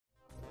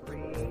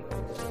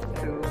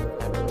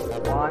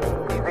Hey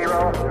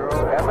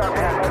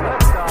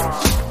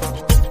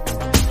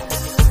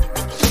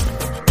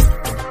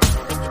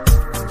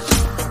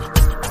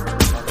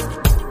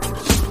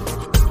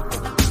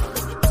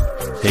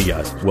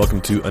guys,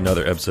 welcome to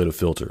another episode of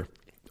Filter.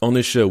 On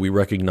this show, we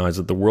recognize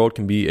that the world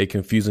can be a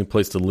confusing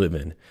place to live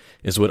in,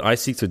 and so what I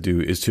seek to do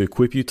is to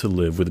equip you to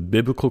live with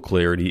biblical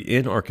clarity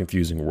in our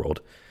confusing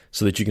world,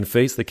 so that you can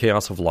face the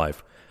chaos of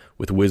life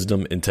with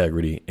wisdom,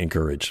 integrity, and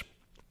courage.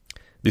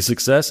 The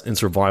success and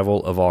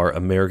survival of our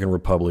American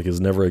Republic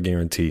is never a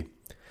guarantee.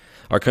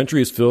 Our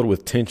country is filled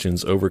with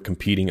tensions over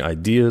competing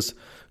ideas,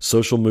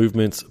 social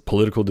movements,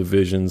 political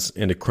divisions,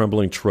 and a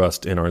crumbling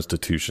trust in our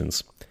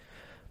institutions.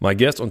 My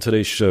guest on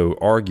today's show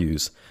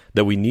argues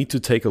that we need to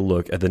take a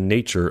look at the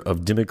nature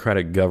of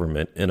democratic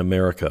government in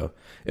America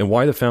and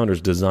why the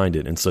founders designed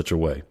it in such a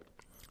way.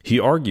 He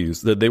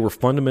argues that they were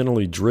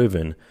fundamentally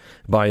driven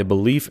by a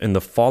belief in the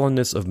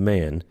fallenness of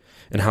man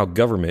and how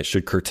government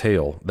should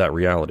curtail that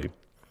reality.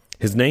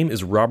 His name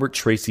is Robert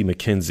Tracy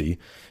McKenzie,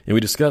 and we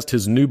discussed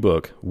his new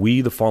book,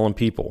 We the Fallen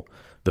People,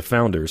 The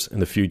Founders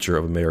and the Future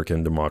of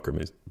American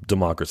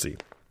Democracy.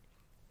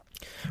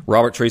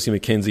 Robert Tracy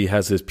McKenzie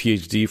has his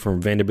PhD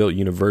from Vanderbilt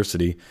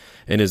University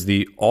and is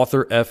the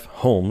Arthur F.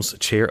 Holmes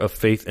Chair of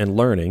Faith and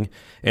Learning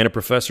and a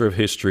professor of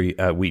history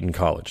at Wheaton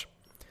College.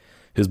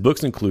 His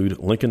books include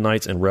Lincoln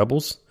Knights and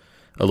Rebels,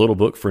 A Little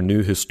Book for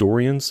New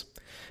Historians,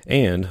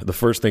 and The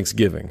First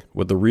Thanksgiving,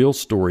 what the real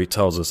story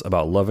tells us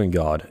about loving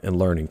God and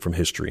learning from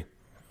history.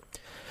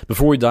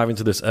 Before we dive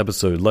into this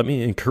episode, let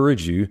me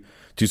encourage you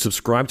to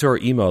subscribe to our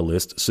email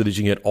list so that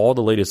you can get all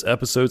the latest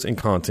episodes and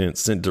content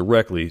sent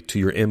directly to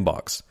your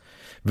inbox.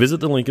 Visit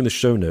the link in the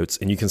show notes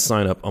and you can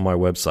sign up on my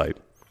website.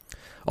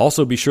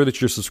 Also, be sure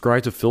that you're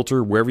subscribed to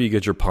Filter wherever you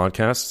get your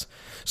podcasts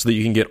so that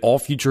you can get all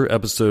future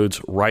episodes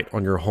right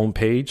on your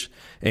homepage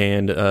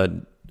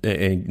and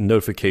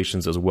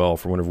notifications as well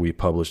for whenever we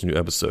publish new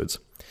episodes.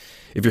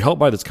 If you're helped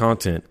by this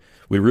content,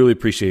 we'd really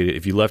appreciate it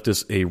if you left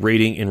us a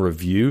rating and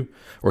review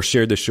or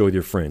shared this show with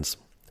your friends.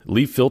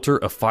 Leave Filter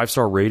a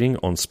 5-star rating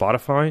on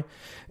Spotify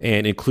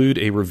and include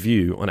a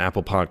review on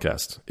Apple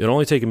Podcasts. It'll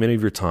only take a minute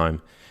of your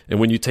time. And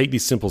when you take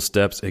these simple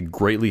steps, it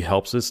greatly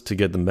helps us to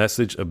get the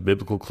message of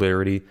biblical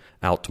clarity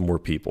out to more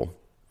people.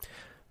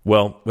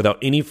 Well, without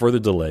any further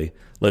delay,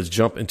 let's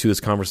jump into this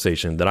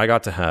conversation that I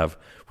got to have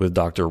with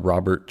Dr.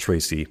 Robert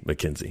Tracy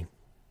McKenzie.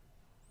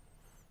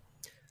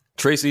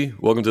 Tracy,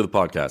 welcome to the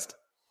podcast.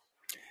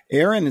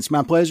 Aaron, it's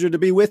my pleasure to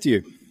be with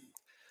you.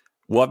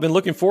 Well, I've been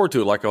looking forward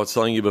to it. Like I was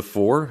telling you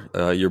before,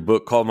 your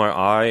book caught my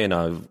eye, and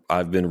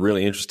I've been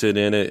really interested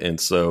in it, and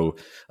so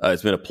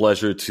it's been a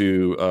pleasure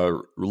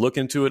to look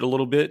into it a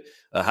little bit.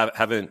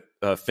 Haven't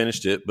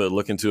finished it, but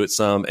look into it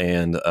some,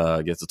 and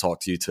get to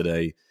talk to you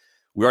today.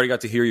 We already got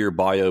to hear your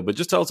bio, but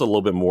just tell us a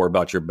little bit more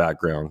about your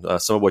background,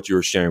 some of what you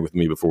were sharing with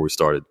me before we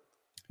started.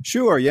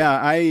 Sure,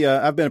 yeah.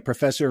 I've been a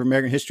professor of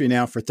American history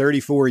now for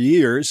 34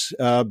 years,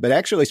 but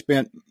actually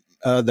spent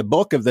the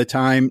bulk of the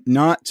time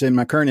not in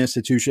my current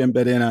institution,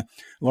 but in a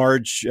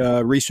large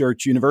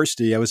research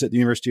university. I was at the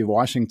University of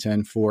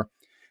Washington for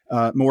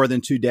more than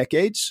 2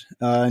 decades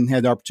and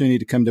had the opportunity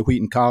to come to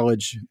Wheaton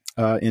College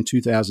in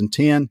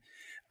 2010.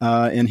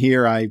 And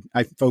here I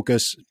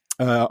focus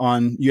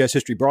on U.S.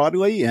 history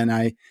broadly, and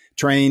I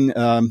train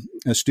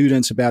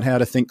students about how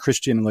to think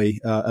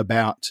Christianly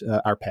about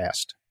our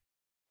past.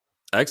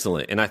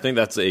 Excellent. And I think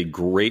that's a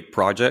great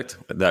project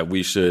that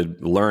we should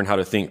learn how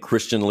to think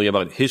Christianly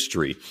about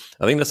history.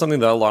 I think that's something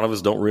that a lot of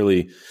us don't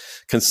really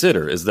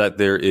consider, is that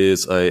there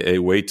is a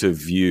way to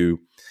view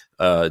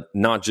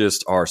not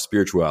just our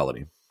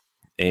spirituality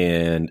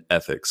and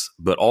ethics,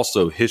 but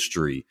also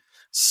history,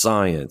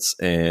 science,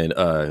 and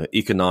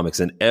economics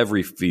in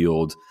every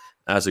field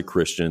as a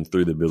Christian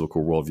through the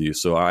biblical worldview.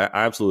 So I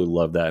absolutely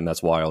love that. And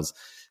that's why I was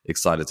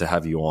excited to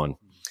have you on.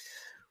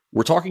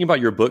 We're talking about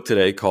your book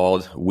today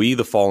called We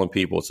the Fallen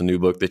People. It's a new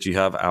book that you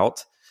have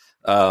out.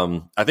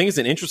 I think it's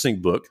an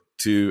interesting book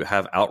to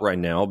have out right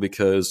now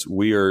because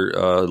we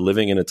are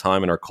living in a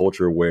time in our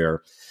culture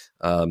where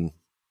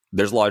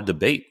there's a lot of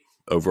debate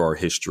over our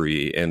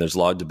history, and there's a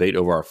lot of debate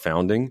over our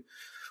founding,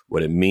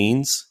 what it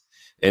means.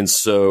 And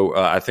so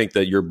I think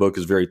that your book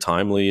is very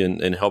timely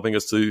in helping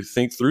us to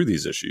think through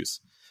these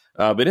issues.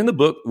 But in the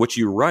book, what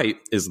you write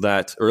is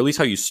that, or at least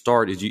how you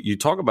start, is you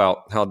talk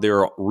about how there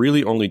are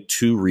really only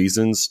 2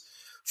 reasons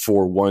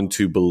for one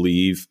to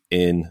believe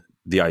in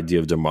the idea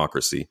of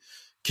democracy.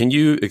 Can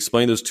you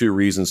explain those 2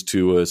 reasons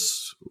to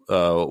us,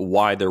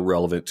 why they're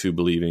relevant to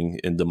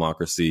believing in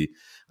democracy?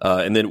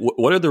 And then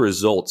what are the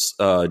results,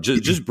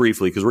 just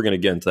briefly, because we're going to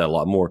get into that a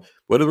lot more.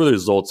 What are the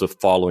results of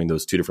following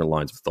those 2 different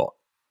lines of thought?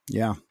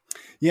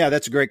 Yeah,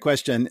 that's a great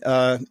question.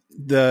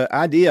 The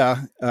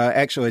idea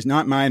actually is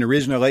not mine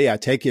originally. I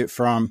take it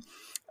from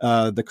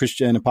the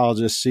Christian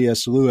apologist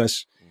C.S.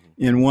 Lewis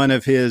in one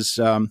of his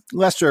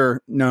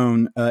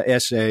lesser-known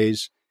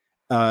essays.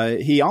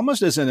 He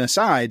almost as an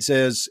aside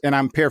says, and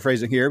I'm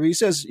paraphrasing here, but he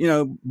says,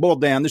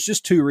 boiled down, there's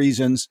just 2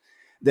 reasons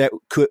that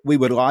we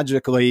would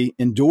logically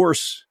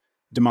endorse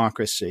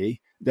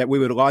democracy. that we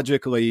would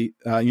logically,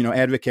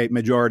 advocate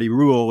majority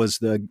rule as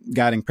the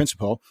guiding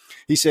principle.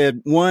 He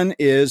said one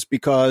is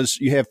because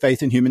you have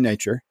faith in human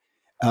nature,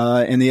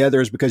 and the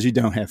other is because you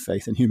don't have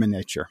faith in human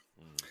nature.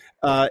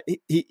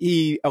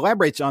 He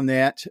elaborates on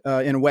that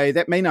in a way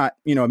that may not,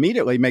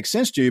 immediately make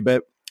sense to you,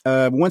 but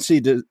once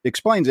he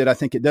explains it, I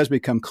think it does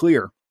become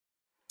clear.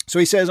 So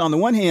he says, on the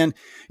one hand,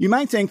 you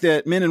might think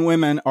that men and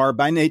women are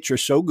by nature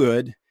so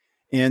good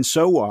and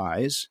so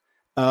wise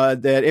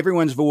that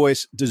everyone's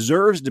voice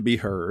deserves to be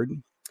heard,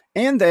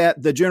 and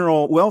that the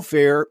general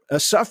welfare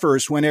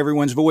suffers when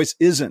everyone's voice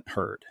isn't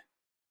heard.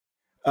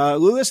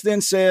 Lewis then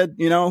said,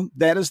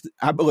 that is,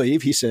 I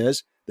believe, he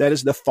says, that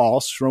is the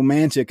false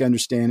romantic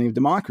understanding of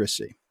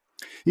democracy.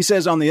 He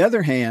says, on the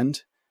other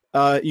hand,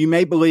 you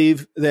may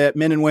believe that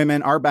men and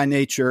women are by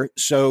nature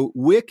so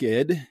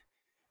wicked.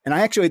 And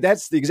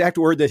that's the exact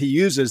word that he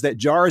uses that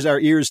jars our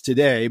ears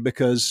today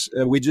because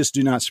we just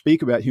do not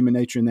speak about human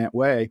nature in that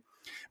way.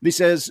 But he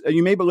says,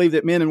 you may believe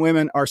that men and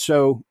women are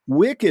so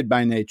wicked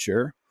by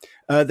nature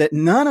that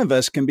none of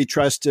us can be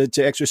trusted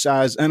to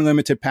exercise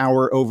unlimited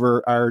power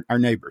over our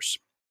neighbors.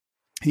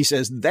 He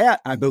says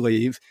that, I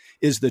believe,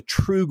 is the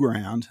true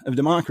ground of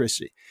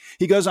democracy.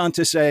 He goes on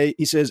to say,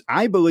 he says,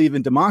 I believe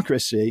in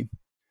democracy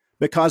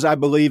because I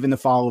believe in the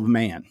fall of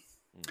man.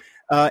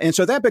 And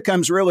so that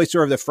becomes really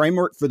sort of the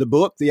framework for the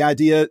book, the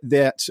idea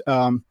that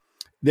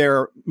there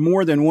are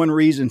more than one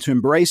reason to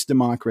embrace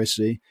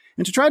democracy,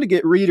 and to try to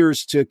get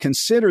readers to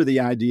consider the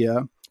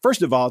idea,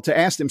 first of all, to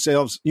ask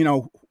themselves,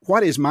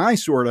 what is my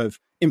sort of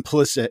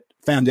implicit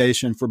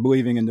foundation for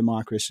believing in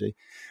democracy?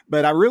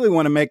 But I really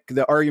want to make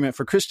the argument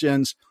for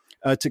Christians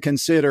to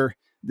consider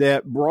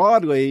that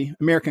broadly,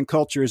 American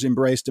culture has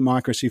embraced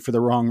democracy for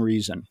the wrong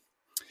reason.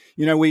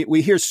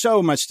 We hear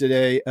so much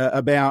today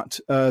about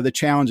the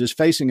challenges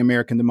facing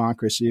American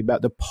democracy,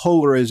 about the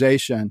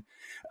polarization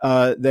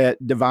that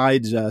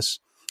divides us,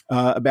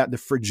 about the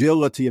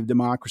fragility of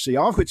democracy,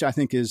 all of which I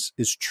think is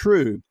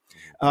true.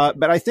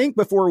 But I think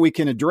before we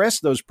can address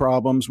those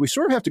problems, we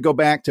sort of have to go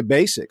back to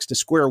basics, to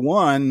square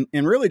one,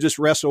 and really just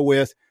wrestle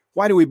with,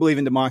 why do we believe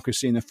in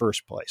democracy in the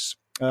first place?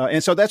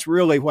 And so that's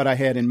really what I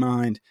had in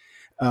mind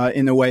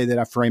in the way that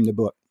I framed the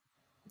book.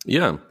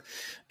 Yeah.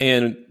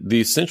 And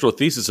the central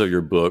thesis of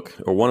your book,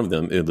 or one of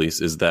them at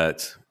least, is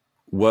that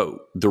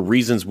the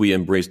reasons we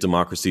embrace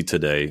democracy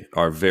today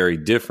are very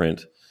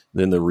different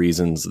than the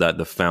reasons that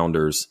the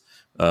founders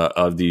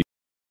of the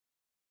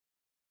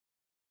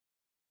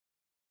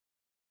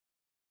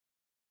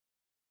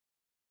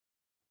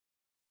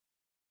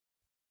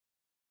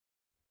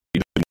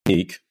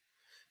unique,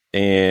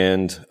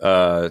 and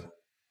how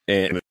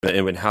did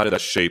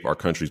that shape our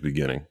country's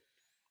beginning?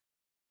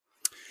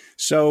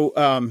 So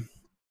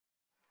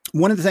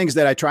one of the things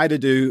that I try to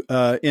do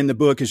in the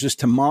book is just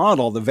to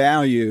model the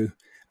value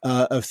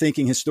of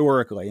thinking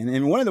historically.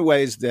 And one of the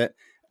ways that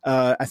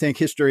I think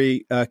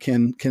history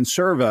can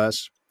serve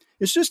us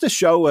is just to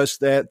show us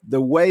that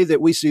the way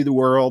that we see the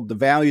world, the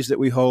values that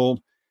we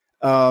hold,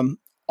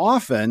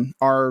 often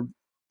are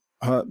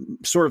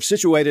sort of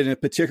situated in a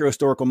particular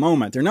historical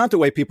moment. They're not the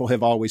way people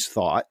have always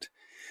thought.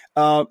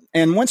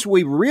 And once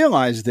we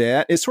realize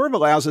that, it sort of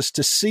allows us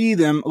to see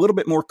them a little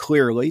bit more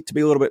clearly, to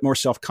be a little bit more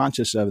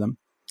self-conscious of them.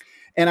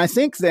 And I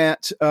think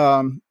that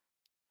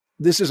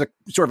this is a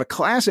sort of a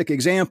classic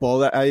example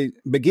that I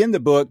begin the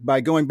book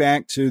by going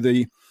back to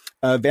the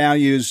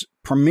values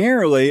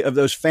primarily of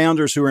those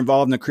founders who were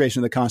involved in the creation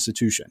of the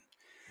Constitution.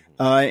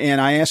 And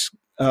I ask,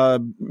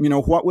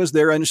 what was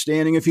their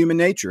understanding of human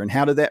nature and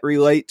how did that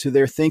relate to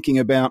their thinking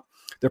about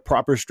the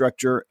proper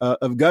structure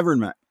of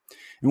government?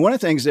 And one of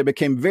the things that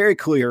became very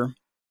clear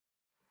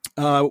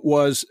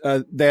was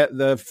that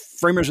the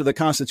framers of the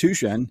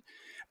Constitution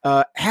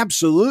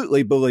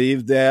absolutely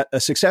believed that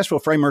a successful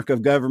framework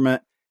of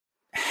government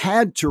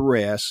had to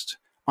rest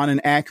on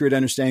an accurate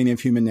understanding of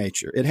human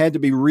nature. It had to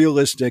be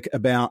realistic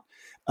about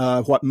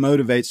what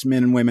motivates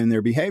men and women in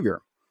their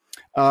behavior.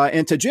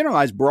 And to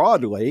generalize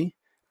broadly,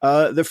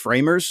 the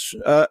framers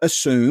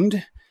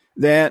assumed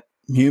that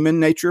human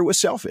nature was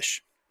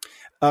selfish.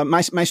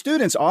 My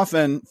students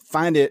often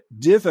find it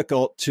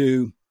difficult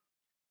to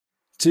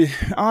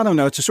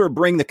sort of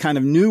bring the kind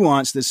of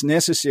nuance that's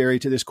necessary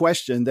to this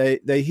question.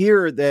 They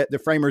hear that the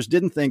framers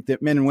didn't think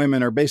that men and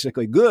women are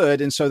basically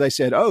good, and so they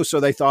said, so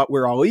they thought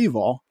we're all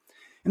evil.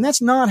 And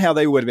that's not how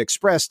they would have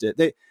expressed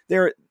it.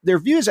 Their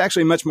view is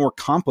actually much more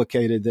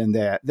complicated than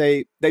that.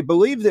 They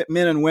believe that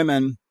men and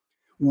women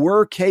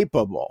were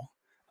capable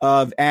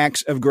of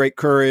acts of great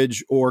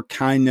courage or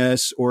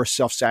kindness or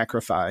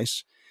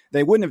self-sacrifice.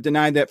 They wouldn't have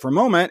denied that for a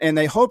moment, and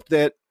they hoped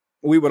that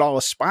we would all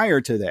aspire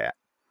to that.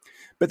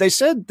 But they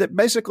said that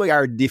basically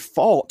our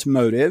default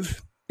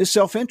motive is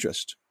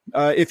self-interest.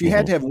 If you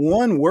had to have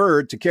one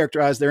word to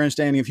characterize their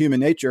understanding of human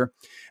nature,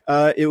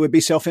 it would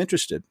be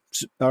self-interested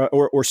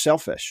or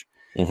selfish.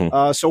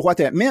 So what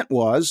that meant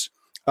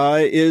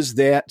is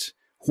that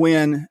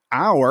when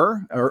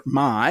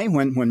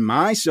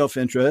my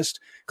self-interest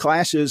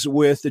clashes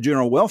with the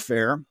general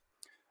welfare,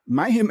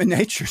 my human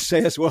nature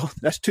says, well,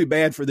 that's too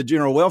bad for the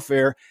general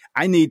welfare.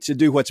 I need to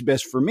do what's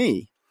best for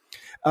me.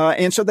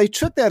 And so they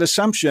took that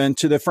assumption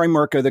to the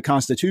framework of the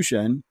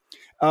Constitution.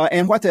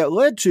 And what that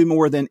led to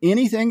more than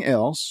anything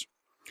else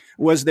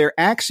was their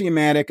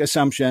axiomatic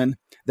assumption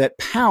that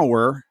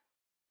power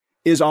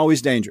is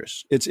always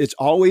dangerous. It's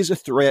always a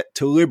threat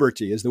to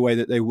liberty, is the way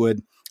that they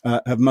would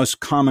have most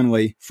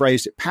commonly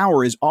phrased it.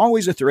 Power is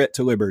always a threat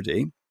to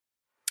liberty,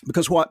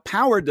 because what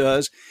power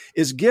does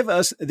is give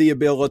us the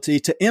ability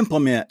to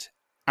implement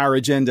our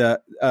agenda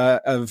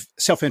of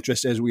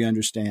self-interest as we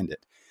understand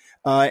it,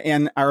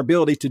 and our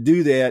ability to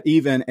do that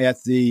even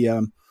at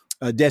the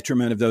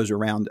detriment of those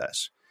around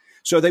us.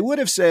 So they would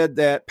have said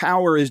that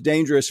power is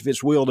dangerous if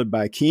it's wielded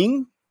by a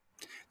king.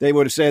 They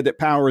would have said that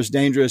power is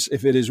dangerous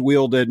if it is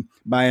wielded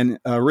by an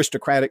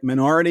aristocratic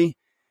minority.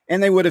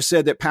 And they would have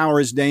said that power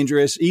is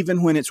dangerous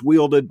even when it's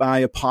wielded by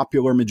a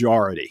popular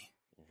majority.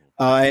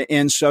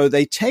 And so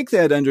they take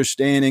that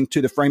understanding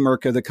to the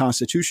framework of the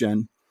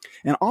Constitution.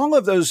 And all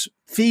of those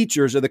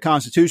features of the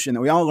Constitution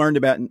that we all learned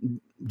about in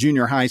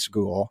junior high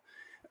school,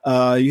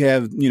 you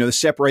have, the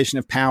separation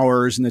of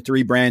powers and the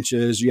three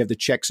branches, you have the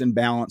checks and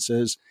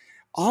balances.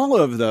 All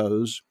of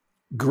those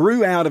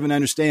grew out of an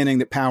understanding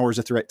that power is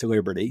a threat to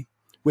liberty,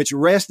 which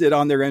rested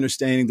on their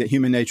understanding that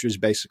human nature is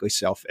basically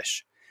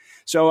selfish.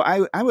 So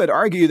I would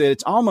argue that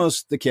it's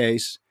almost the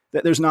case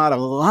that there's not a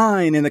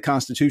line in the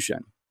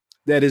Constitution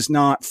that is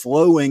not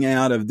flowing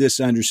out of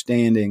this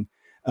understanding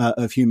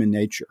of human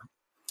nature.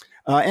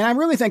 And I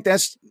really think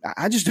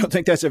I just don't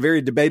think that's a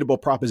very debatable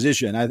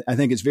proposition. I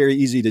think it's very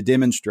easy to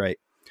demonstrate.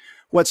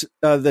 What's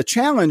the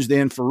challenge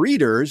then for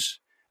readers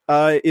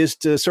is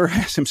to sort of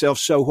ask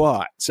themselves, so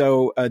what?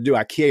 So do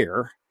I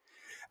care?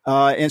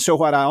 And so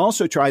what I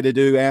also try to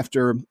do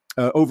after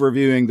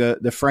overviewing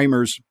the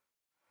framers'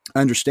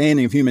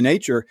 understanding of human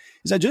nature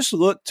is I just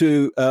look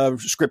to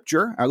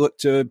Scripture. I look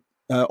to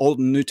Old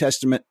and New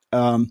Testament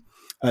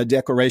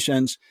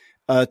declarations,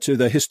 to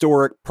the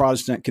historic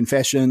Protestant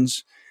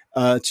confessions,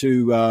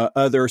 to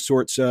other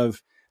sorts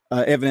of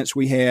evidence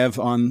we have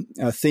on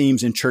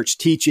themes in church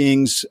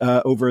teachings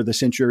over the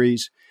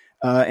centuries.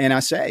 And I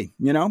say,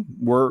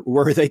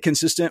 were they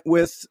consistent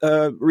with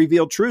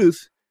revealed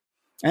truth?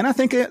 And I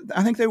think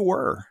they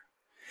were.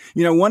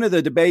 One of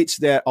the debates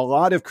that a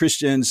lot of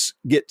Christians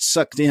get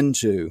sucked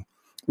into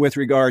with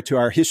regard to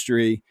our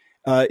history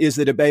is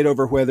the debate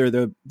over whether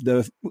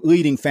the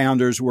leading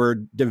founders were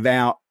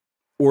devout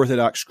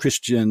Orthodox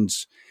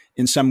Christians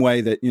in some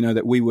way that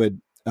that we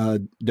would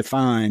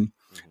define.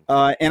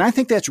 And I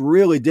think that's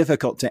really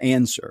difficult to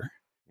answer.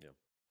 Yeah.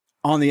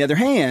 On the other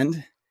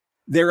hand,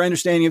 their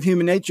understanding of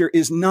human nature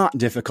is not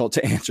difficult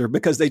to answer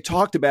because they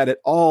talked about it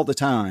all the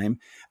time.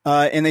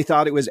 And they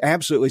thought it was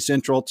absolutely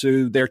central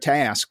to their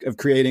task of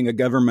creating a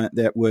government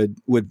that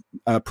would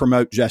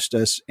promote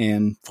justice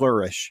and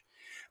flourish.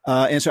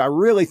 And so I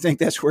really think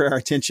that's where our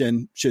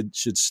attention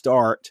should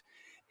start.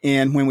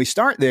 And when we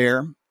start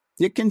there,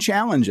 it can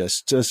challenge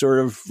us to sort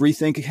of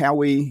rethink how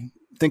we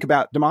think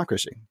about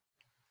democracy.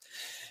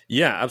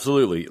 Yeah,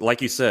 absolutely.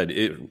 Like you said,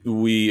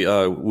 we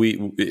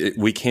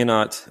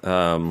cannot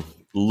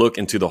look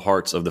into the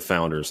hearts of the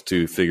founders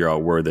to figure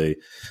out were they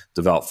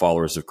devout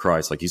followers of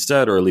Christ, like you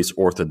said, or at least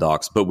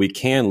Orthodox. But we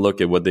can look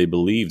at what they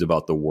believed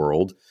about the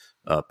world,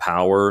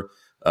 power,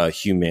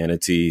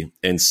 humanity,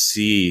 and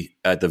see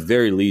at the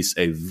very least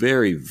a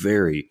very,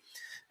 very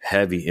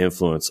heavy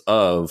influence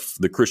of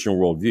the Christian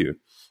worldview,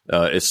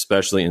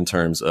 especially in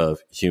terms of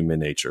human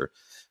nature.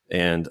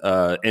 And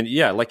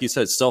yeah, like you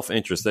said,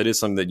 self-interest, that is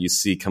something that you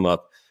see come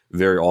up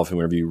very often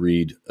whenever you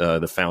read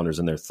the founders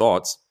and their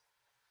thoughts.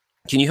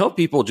 Can you help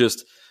people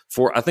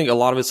I think a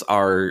lot of us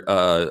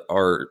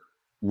our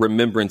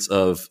remembrance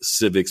of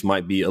civics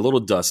might be a little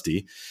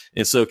dusty.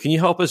 And so can you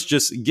help us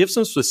just give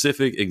some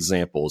specific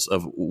examples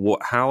of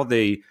how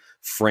they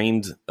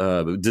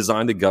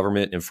designed the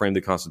government and framed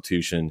the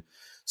Constitution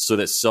so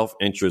that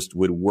self-interest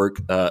would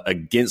work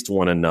against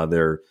one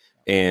another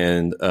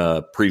and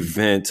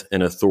prevent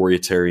an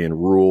authoritarian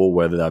rule,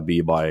 whether that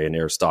be by an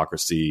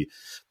aristocracy,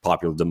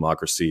 popular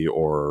democracy,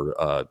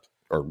 or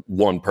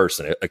one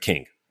person, a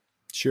king?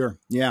 Sure.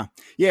 Yeah.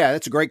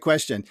 That's a great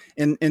question.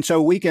 And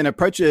so we can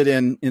approach it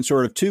in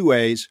sort of two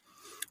ways.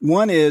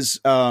 One is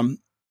the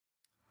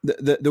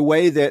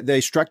way that they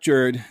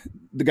structured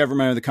the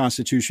government of the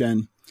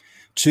Constitution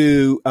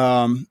to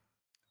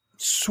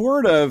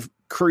sort of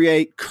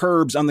create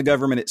curbs on the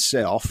government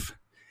itself,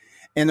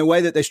 and the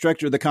way that they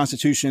structured the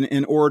Constitution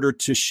in order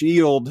to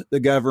shield the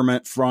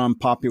government from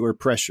popular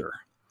pressure.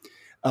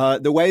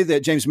 The way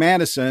that James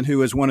Madison, who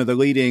was one of the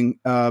leading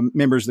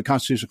members of the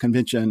Constitutional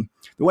Convention,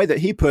 the way that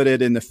he put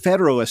it in the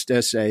Federalist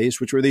Essays,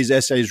 which were these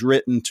essays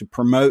written to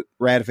promote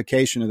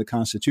ratification of the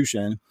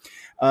Constitution,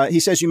 he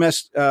says you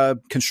must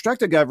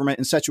construct a government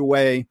in such a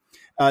way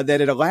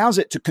that it allows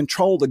it to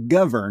control the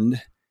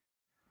governed,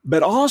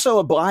 but also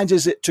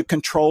obliges it to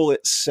control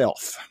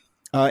itself.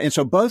 And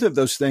so both of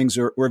those things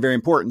were very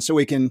important. So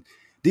we can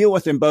deal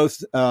with them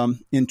both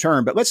in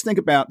turn. But let's think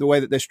about the way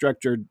that they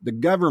structured the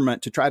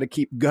government to try to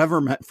keep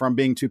government from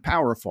being too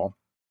powerful.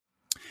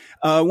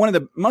 One of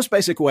the most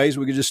basic ways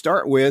we could just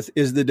start with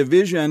is the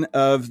division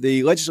of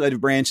the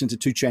legislative branch into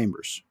two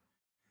chambers.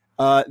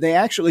 they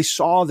actually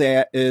saw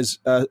that as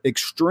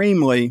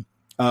extremely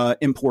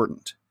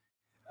important.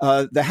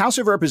 The House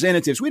of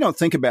Representatives, we don't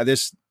think about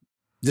this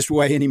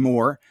way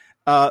anymore,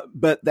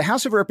 but the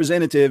House of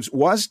Representatives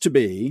was to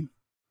be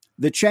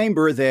the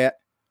chamber that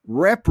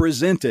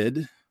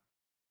represented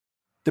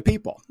the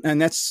people.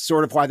 And that's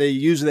sort of why they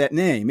use that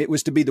name. It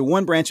was to be the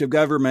one branch of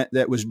government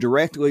that was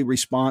directly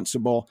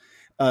responsible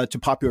to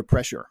popular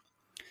pressure.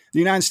 The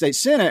United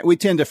States Senate, we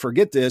tend to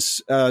forget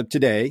this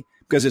today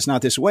because it's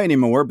not this way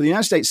anymore, but the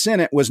United States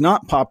Senate was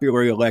not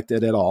popularly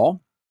elected at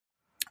all.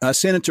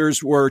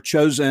 Senators were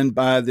chosen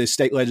by the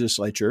state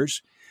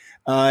legislatures,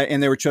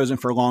 and they were chosen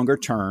for longer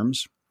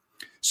terms.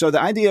 So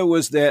the idea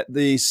was that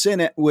the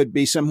Senate would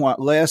be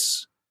somewhat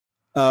less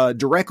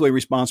directly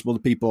responsible to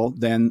people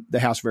than the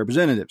House of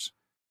Representatives.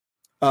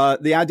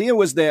 The idea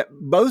was that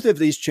both of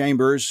these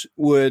chambers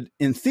would,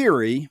 in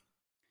theory,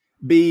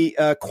 be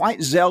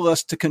quite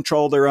zealous to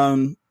control their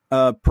own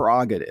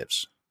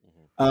prerogatives.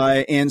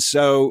 And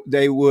so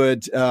they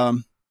would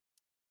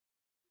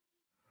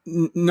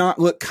not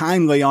look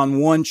kindly on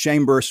one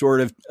chamber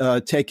sort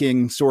of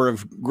taking sort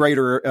of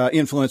greater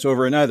influence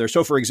over another.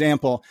 So, for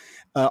example,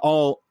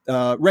 all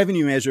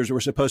revenue measures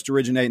were supposed to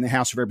originate in the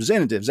House of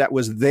Representatives. That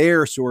was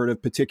their sort of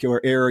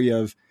particular area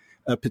of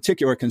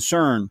particular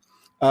concern.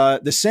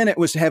 The Senate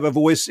was to have a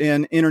voice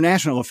in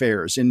international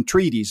affairs, in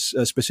treaties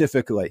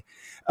specifically.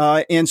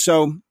 And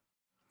so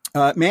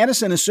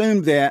Madison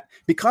assumed that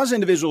because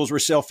individuals were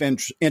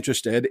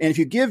self-interested, and if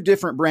you give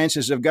different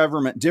branches of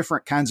government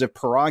different kinds of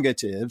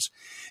prerogatives,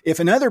 if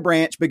another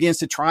branch begins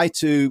to try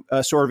to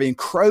sort of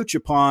encroach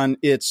upon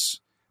its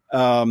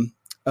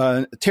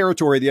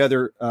territory, the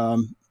other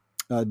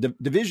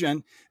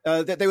division,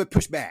 that they would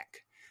push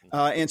back.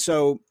 And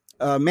so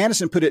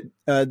Madison put it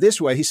this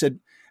way. He said,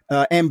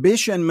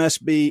 ambition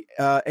must be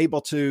able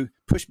to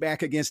push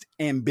back against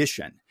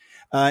ambition.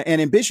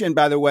 And ambition,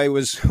 by the way,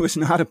 was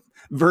not a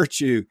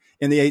virtue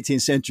in the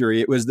 18th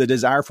century. It was the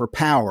desire for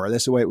power.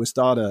 That's the way it was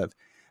thought of.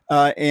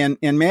 And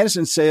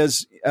Madison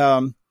says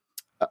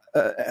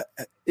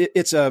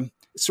it's a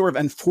sort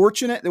of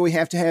unfortunate that we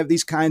have to have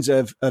these kinds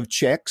of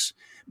checks.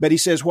 But he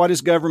says, what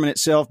is government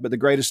itself but the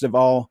greatest of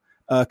all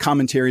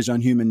commentaries on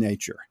human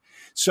nature?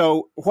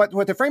 So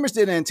what the framers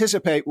didn't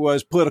anticipate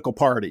was political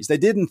parties. They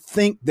didn't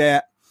think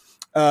that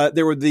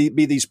there would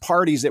be these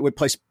parties that would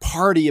place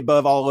party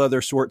above all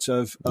other sorts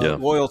of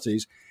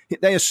loyalties.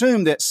 They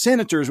assumed that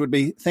senators would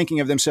be thinking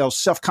of themselves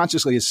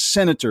self-consciously as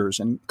senators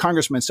and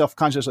congressmen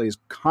self-consciously as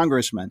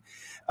congressmen,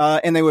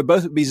 and they would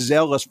both be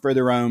zealous for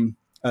their own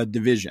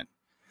division.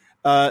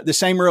 The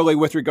same really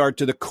with regard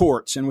to the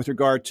courts and with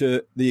regard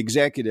to the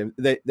executive.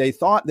 They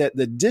thought that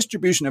the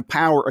distribution of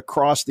power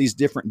across these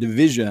different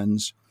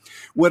divisions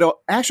would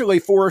actually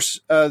force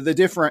the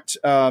different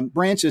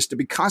branches to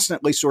be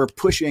constantly sort of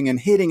pushing and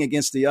hitting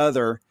against the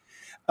other,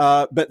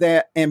 but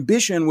that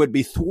ambition would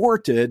be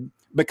thwarted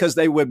because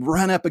they would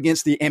run up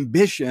against the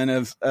ambition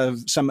of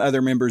some other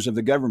members of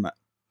the government.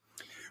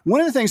 One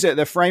of the things that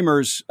the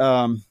framers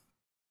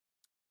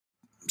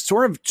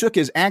sort of took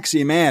as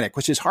axiomatic,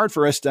 which is hard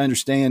for us to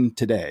understand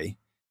today,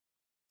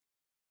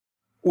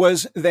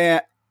 was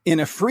that in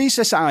a free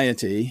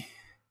society,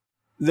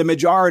 the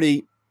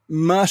majority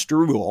must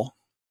rule.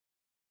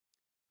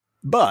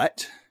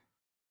 But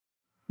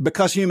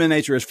because human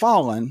nature has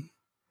fallen,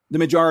 the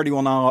majority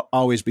will not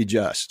always be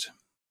just.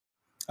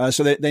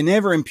 So they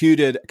never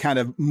imputed kind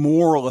of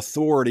moral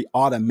authority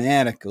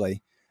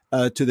automatically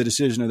to the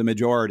decision of the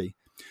majority.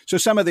 So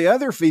some of the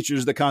other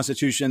features of the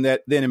Constitution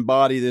that then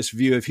embody this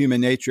view of human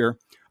nature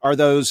are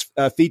those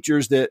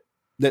features that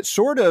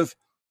sort of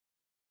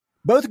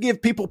both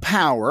give people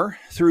power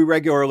through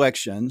regular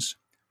elections,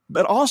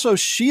 but also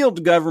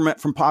shield government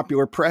from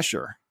popular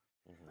pressure.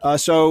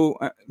 So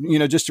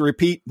just to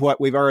repeat what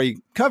we've already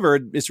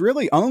covered, it's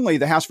really only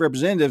the House of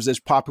Representatives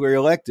that's popularly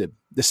elected.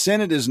 The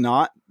Senate is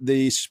not.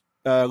 The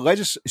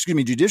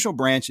judicial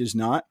branch is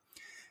not.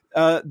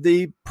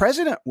 The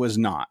president was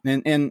not.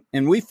 And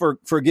we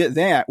forget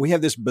that. We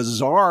have this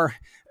bizarre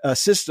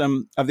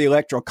system of the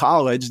Electoral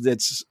College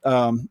that's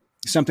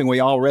something we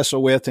all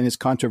wrestle with and is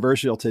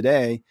controversial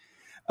today.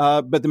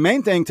 But the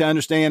main thing to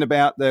understand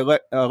about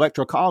the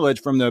Electoral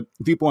College from the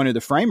viewpoint of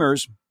the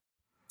framers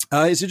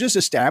is it just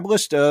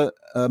established a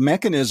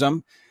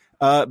mechanism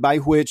by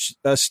which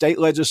state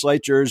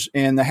legislatures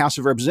and the House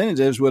of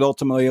Representatives would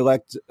ultimately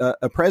elect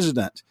a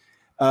president.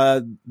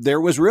 There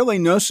was really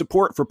no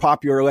support for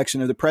popular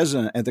election of the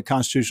president at the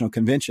Constitutional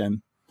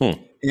Convention.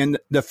 In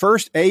the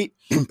first 8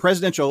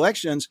 presidential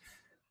elections,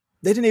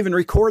 they didn't even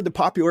record the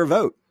popular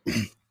vote.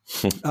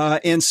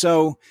 And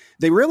so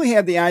they really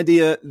had the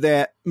idea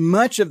that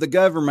much of the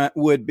government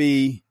would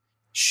be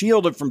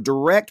shielded from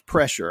direct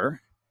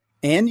pressure,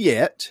 and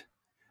yet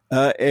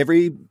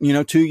every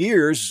 2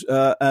 years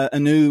a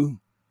new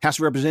House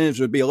of Representatives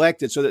would be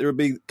elected, so that there would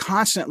be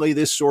constantly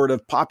this sort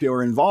of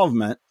popular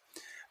involvement,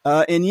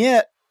 and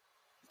yet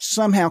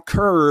somehow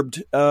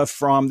curbed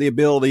from the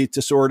ability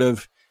to sort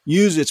of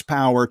use its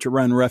power to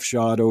run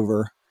roughshod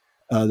over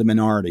the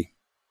minority.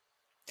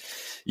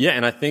 Yeah,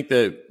 and I think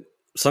that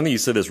something you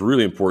said that's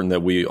really important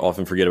that we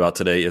often forget about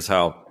today is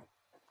how,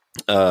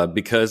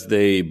 because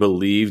they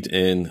believed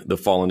in the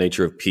fallen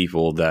nature of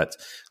people, that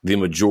the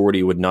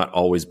majority would not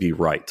always be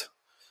right.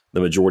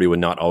 The majority would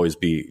not always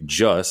be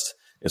just.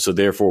 And so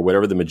therefore,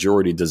 whatever the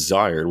majority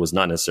desired was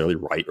not necessarily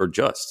right or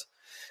just.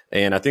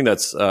 And I think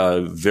that's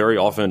very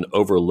often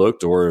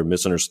overlooked or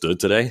misunderstood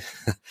today.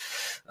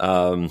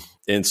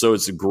 And so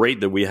it's great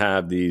that we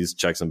have these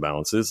checks and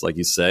balances, like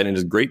you said, and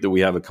it's great that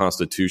we have a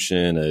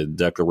Constitution, a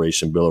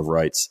Declaration, Bill of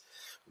Rights,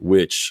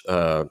 which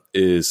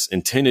is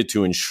intended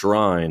to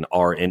enshrine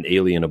our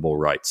inalienable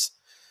rights,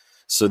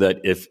 so that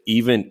if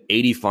even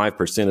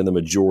 85% of the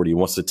majority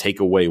wants to take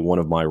away one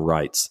of my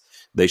rights,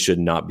 they should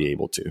not be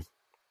able to.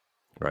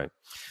 Right.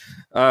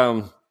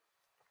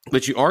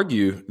 But you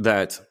argue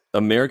that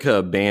America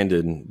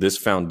abandoned this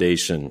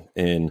foundation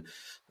in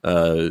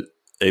a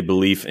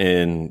belief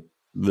in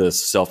the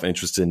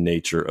self-interested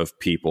nature of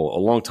people a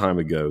long time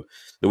ago,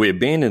 that we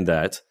abandoned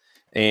that,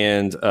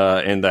 and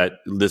that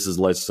this has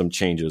led to some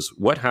changes.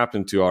 What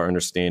happened to our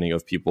understanding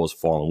of people as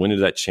fallen? When did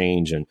that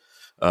change, and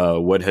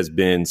what has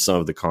been some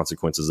of the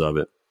consequences of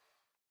it?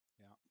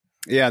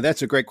 Yeah,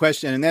 that's a great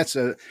question, and that's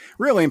a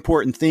really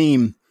important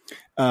theme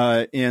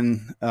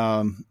in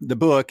the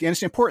book, and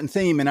it's an important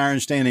theme in our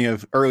understanding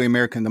of early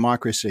American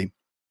democracy.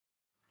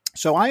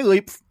 So I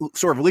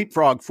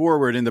leapfrog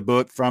forward in the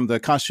book from the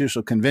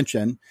Constitutional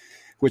Convention,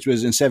 which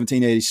was in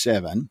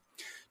 1787,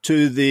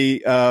 to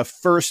the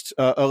first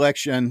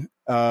election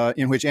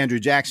in which Andrew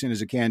Jackson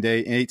is a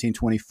candidate in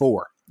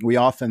 1824. We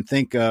often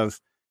think of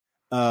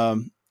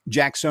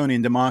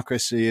Jacksonian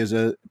democracy as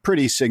a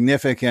pretty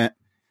significant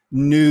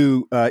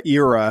new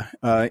era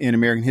in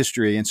American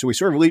history. And so we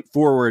sort of leap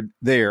forward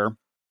there.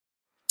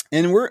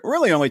 And we're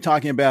really only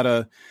talking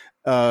about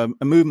a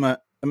movement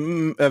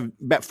of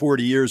about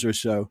 40 years or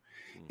so.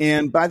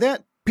 And by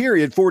that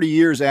period, 40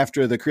 years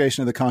after the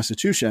creation of the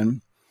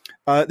Constitution,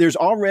 there's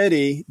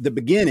already the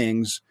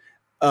beginnings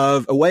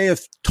of a way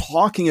of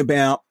talking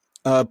about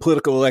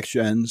political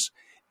elections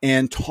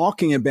and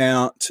talking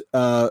about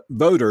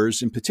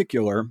voters in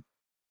particular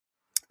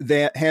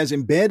that has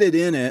embedded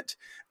in it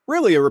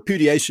really a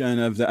repudiation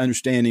of the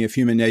understanding of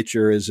human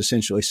nature as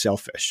essentially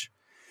selfish.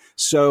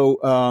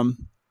 So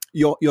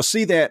you'll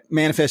see that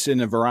manifested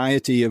in a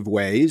variety of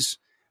ways.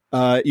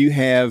 You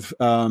have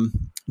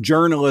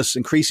journalists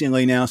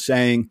increasingly now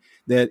saying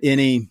that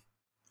any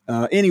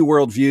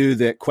worldview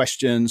that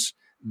questions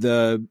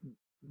the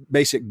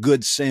basic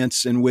good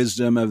sense and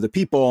wisdom of the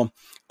people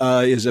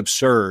is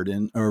absurd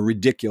and or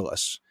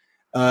ridiculous.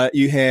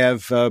 You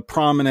have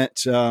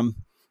prominent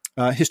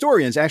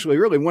historians, actually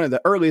really one of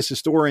the earliest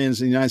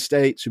historians in the United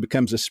States who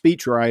becomes a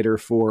speechwriter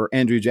for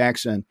Andrew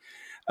Jackson,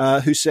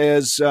 who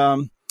says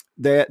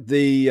that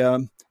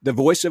the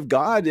voice of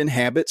God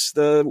inhabits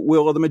the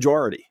will of the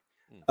majority.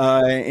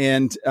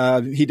 And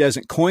he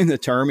doesn't coin the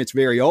term. It's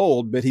very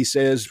old, but he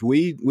says,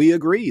 we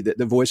agree that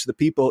the voice of the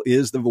people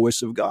is the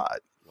voice of God.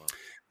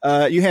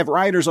 Wow. You have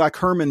writers like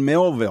Herman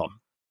Melville,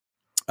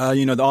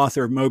 the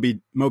author of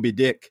Moby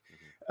Dick,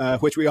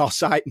 which we all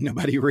cite and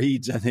nobody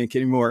reads, I think,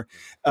 anymore.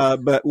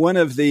 But one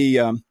of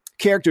the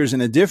characters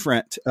in a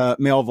different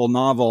Melville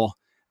novel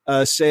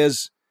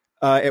says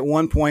at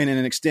one point in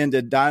an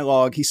extended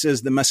dialogue, he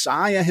says, the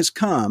Messiah has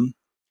come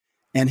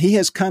and he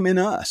has come in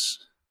us.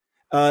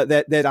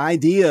 That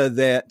idea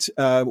that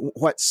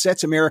what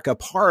sets America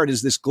apart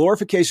is this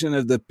glorification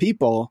of the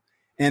people,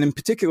 and in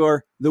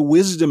particular, the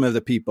wisdom of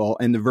the people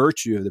and the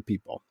virtue of the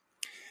people.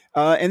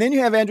 And then you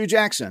have Andrew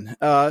Jackson,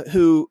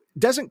 who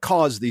doesn't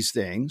cause these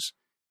things,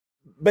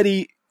 but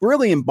he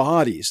really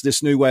embodies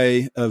this new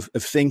way of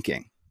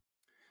thinking.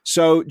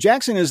 So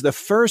Jackson is the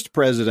first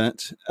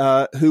president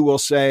who will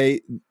say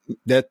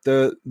that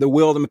the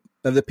will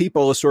of the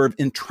people is sort of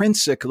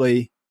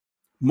intrinsically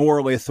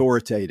morally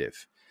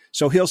authoritative.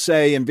 So he'll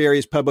say in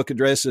various public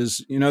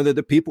addresses, that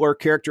the people are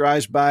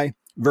characterized by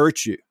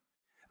virtue,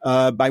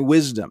 by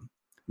wisdom,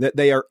 that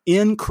they are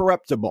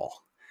incorruptible,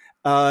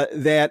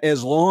 that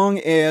as long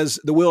as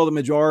the will of the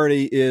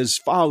majority is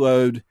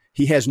followed,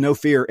 he has no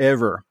fear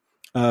ever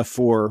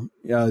for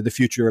the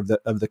future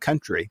of the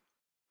country.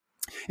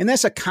 And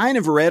that's a kind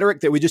of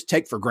rhetoric that we just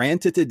take for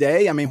granted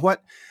today. I mean,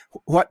 what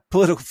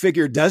political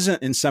figure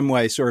doesn't in some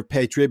way sort of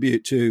pay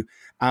tribute to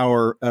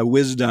our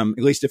wisdom,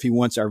 at least if he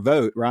wants our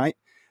vote, right?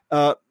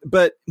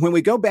 But when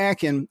we go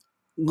back and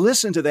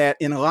listen to that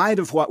in light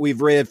of what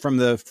we've read from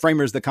the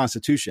framers of the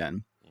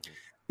Constitution,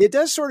 it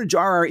does sort of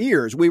jar our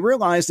ears. We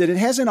realize that it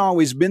hasn't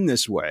always been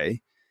this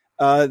way,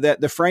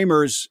 that the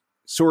framers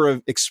sort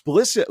of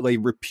explicitly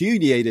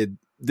repudiated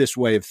this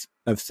way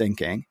of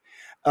thinking.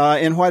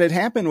 And what had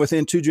happened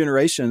within 2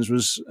 generations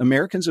was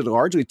Americans had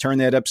largely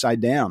turned that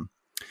upside down.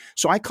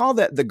 So I call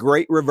that the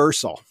Great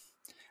Reversal.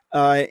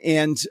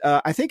 And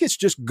I think it's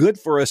just good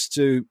for us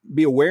to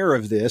be aware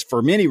of this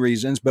for many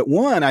reasons. But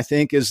one, I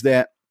think, is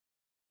that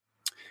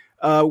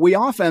we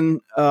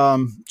often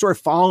sort of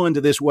fall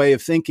into this way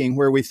of thinking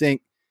where we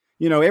think,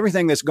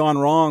 everything that's gone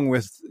wrong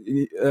with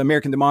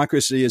American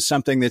democracy is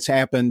something that's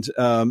happened,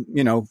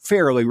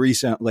 fairly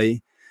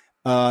recently.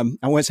 I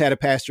once had a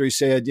pastor who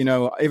said,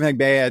 everything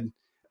bad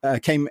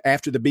came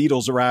after the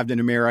Beatles arrived in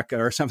America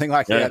or something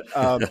like that.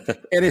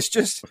 And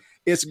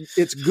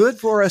it's good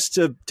for us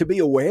to be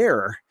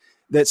aware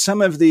that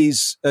some of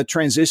these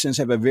transitions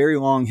have a very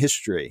long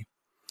history.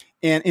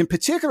 And in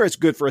particular, it's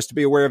good for us to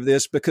be aware of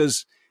this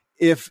because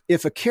if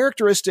a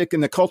characteristic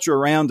in the culture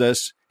around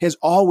us has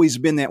always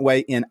been that way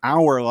in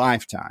our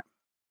lifetime,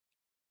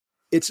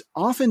 it's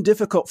often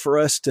difficult for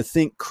us to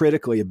think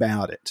critically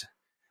about it.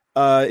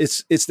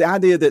 It's the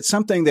idea that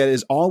something that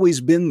has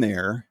always been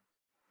there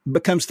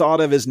becomes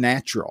thought of as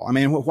natural. I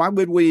mean, why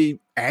would we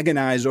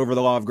agonize over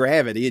the law of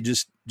gravity? It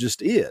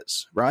just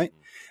is, right?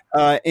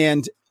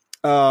 And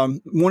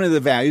one of the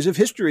values of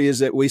history is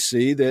that we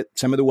see that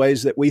some of the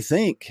ways that we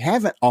think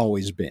haven't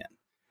always been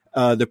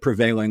the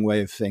prevailing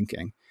way of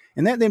thinking.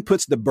 And that then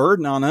puts the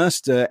burden on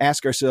us to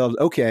ask ourselves,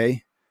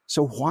 okay,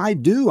 so why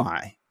do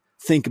I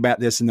think about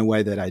this in the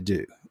way that I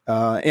do?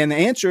 And the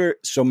answer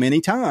so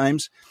many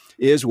times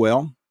is,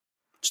 well,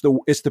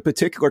 it's the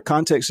particular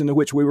context into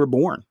which we were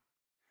born.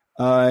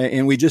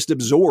 And we just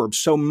absorb.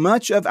 So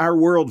much of our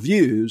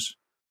worldviews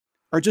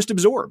are just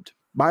absorbed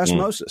by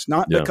osmosis,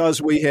 not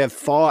because we have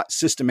thought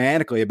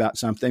systematically about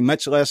something,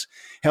 much less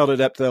held it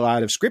up to the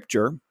light of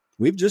Scripture.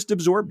 We've just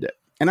absorbed it.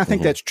 And I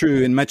think that's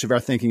true in much of our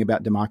thinking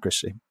about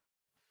democracy.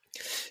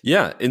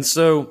 Yeah. And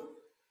so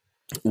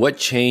what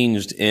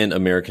changed in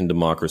American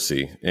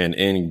democracy and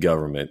in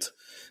government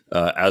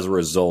as a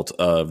result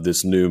of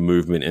this new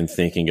movement in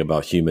thinking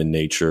about human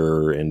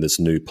nature and this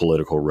new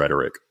political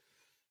rhetoric?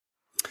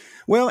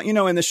 Well,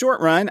 in the short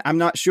run, I'm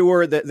not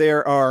sure that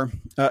there are,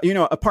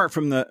 apart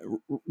from the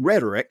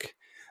rhetoric,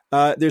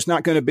 there's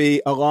not going to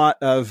be a lot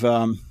of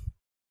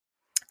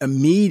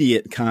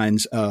immediate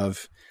kinds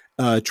of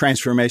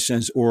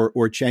transformations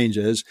or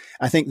changes.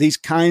 I think these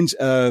kinds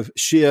of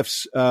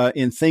shifts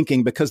in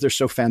thinking, because they're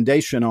so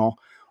foundational,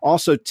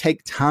 also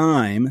take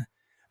time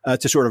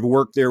to sort of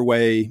work their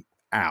way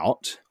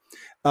out.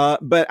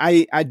 But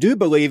I do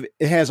believe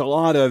it has a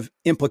lot of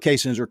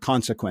implications or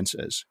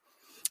consequences.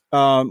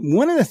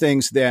 One of the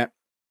things that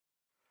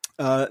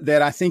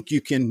I think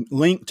you can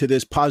link to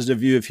this positive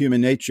view of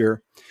human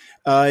nature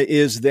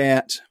is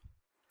that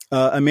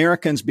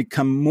Americans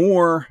become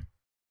more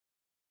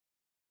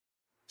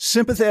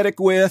sympathetic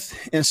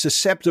with and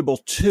susceptible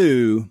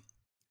to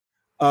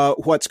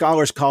what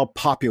scholars call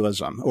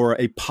populism or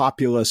a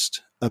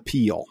populist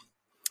appeal.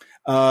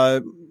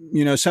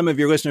 Some of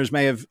your listeners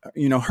may have,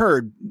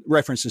 heard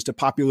references to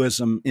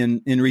populism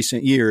in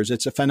recent years.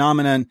 It's a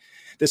phenomenon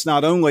that's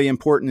not only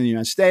important in the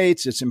United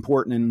States, it's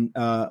important in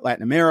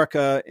Latin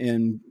America,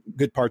 in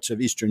good parts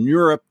of Eastern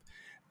Europe.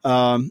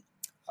 And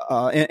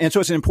so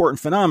it's an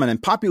important phenomenon.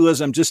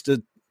 Populism, just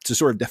to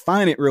sort of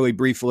define it really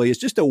briefly, is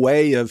just a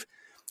way of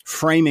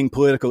framing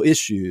political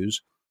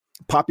issues.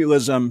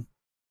 Populism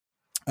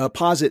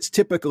posits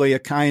typically a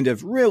kind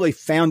of really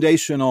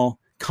foundational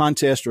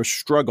contest or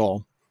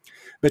struggle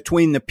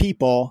between the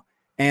people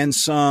and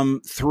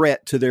some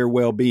threat to their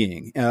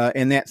well-being.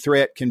 And that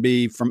threat can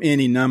be from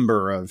any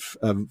number of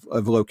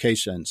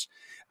locations.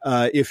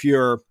 If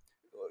you're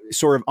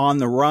sort of on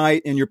the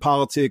right in your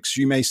politics,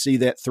 you may see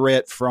that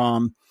threat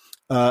from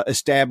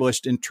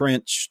established,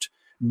 entrenched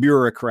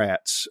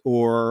bureaucrats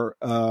or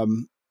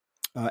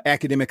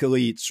academic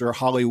elites or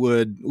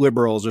Hollywood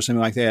liberals or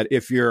something like that.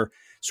 If you're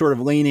sort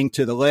of leaning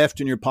to the left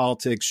in your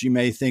politics, you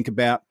may think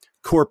about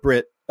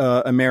corporate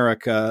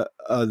America,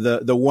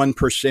 the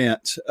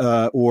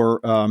 1%,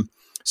 or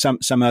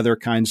some other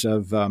kinds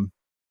of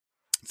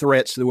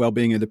threats to the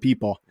well-being of the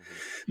people.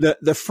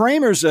 The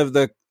framers of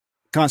the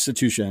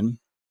Constitution,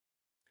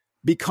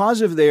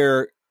 because of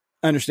their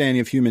understanding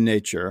of human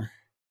nature,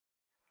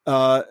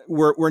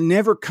 were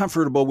never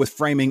comfortable with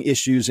framing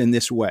issues in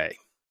this way.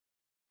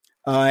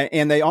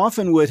 And they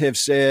often would have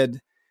said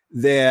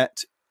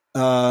that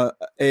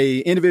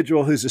a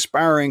individual who's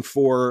aspiring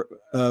for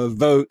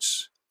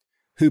votes,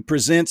 who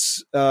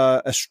presents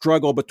a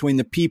struggle between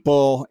the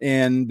people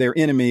and their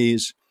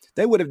enemies,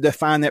 they would have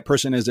defined that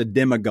person as a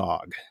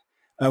demagogue,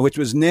 which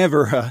was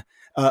never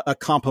a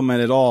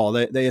compliment at all.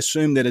 They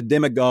assumed that a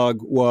demagogue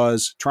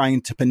was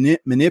trying to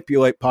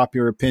manipulate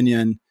popular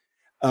opinion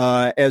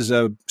as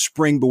a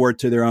springboard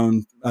to their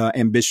own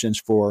ambitions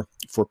for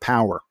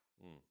power.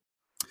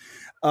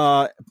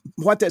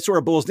 What that sort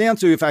of boils down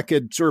to, if I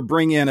could sort of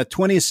bring in a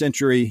 20th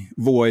century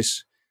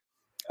voice,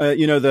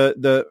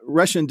 the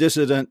Russian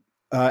dissident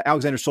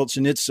Alexander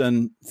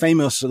Solzhenitsyn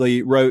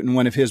famously wrote in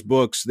one of his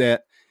books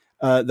that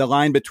the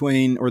line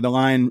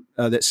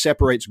that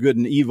separates good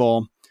and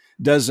evil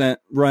doesn't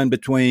run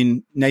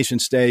between nation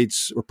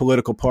states or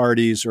political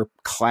parties or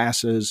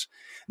classes,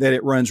 that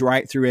it runs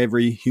right through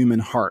every human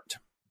heart.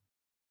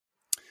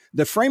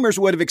 The framers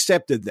would have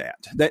accepted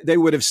that. They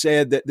would have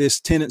said that this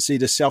tendency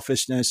to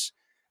selfishness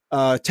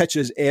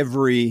touches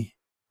every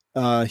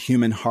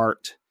human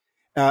heart.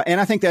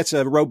 And I think that's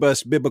a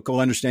robust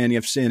biblical understanding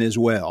of sin as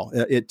well.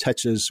 It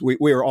touches,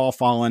 we are all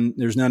fallen.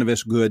 There's none of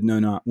us good, no,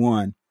 not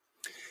one.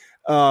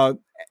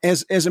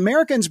 As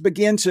Americans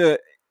begin to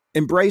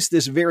embrace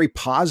this very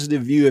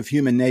positive view of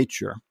human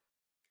nature,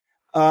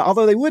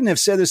 although they wouldn't have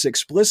said this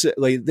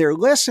explicitly, they're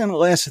less and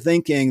less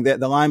thinking that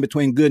the line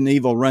between good and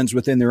evil runs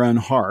within their own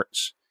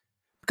hearts,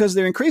 because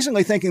they're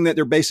increasingly thinking that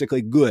they're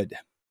basically good.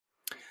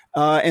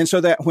 And so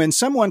that when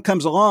someone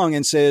comes along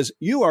and says,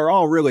 you are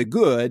all really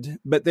good,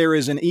 but there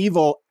is an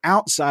evil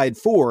outside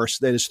force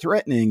that is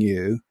threatening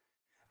you,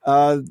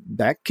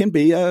 that can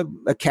be a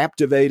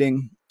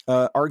captivating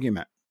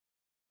argument.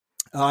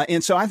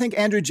 And so I think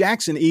Andrew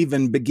Jackson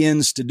even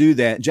begins to do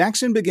that.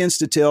 Jackson begins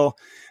to tell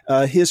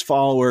his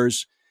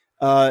followers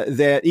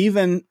that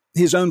even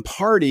his own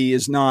party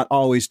is not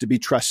always to be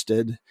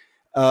trusted,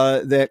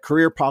 that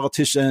career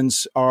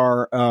politicians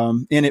are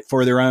in it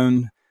for their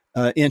own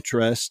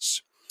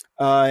interests,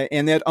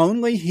 and that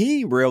only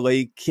he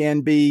really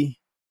can be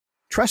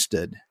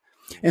trusted.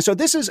 And so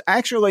this is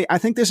actually, I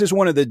think this is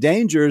one of the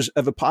dangers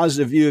of a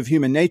positive view of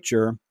human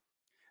nature.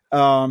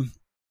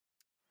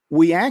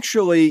 We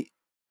actually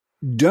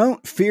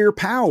don't fear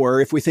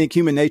power if we think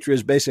human nature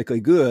is basically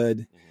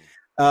good,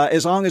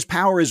 as long as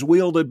power is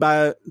wielded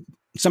by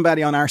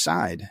somebody on our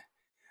side.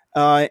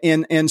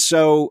 And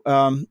so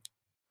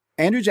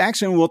Andrew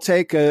Jackson will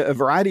take a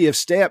variety of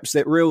steps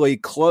that really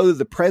clothe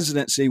the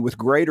presidency with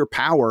greater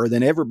power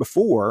than ever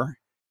before.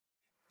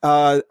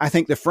 I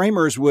think the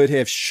framers would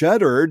have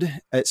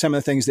shuddered at some of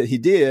the things that he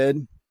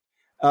did,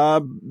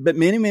 but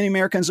many, many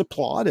Americans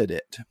applauded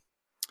it.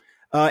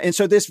 And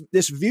so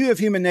this view of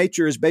human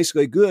nature is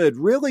basically good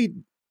really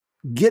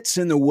gets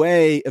in the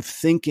way of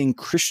thinking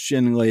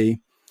Christianly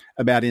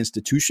about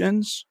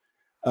institutions,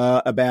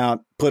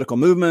 about political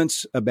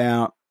movements,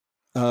 about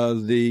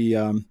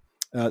the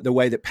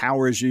way that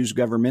power is used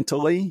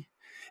governmentally.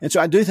 And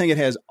so I do think it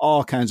has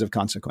all kinds of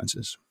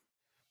consequences.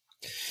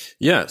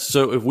 Yeah.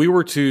 So if we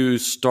were to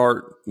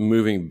start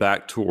moving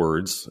back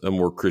towards a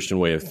more Christian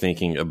way of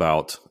thinking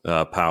about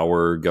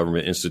power,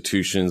 government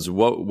institutions,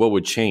 what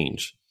would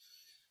change?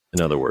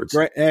 In other words,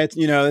 right.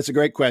 That's a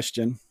great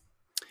question.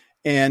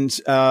 And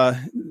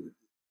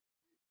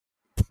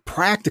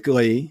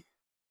practically,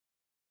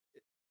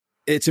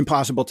 it's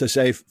impossible to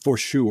say for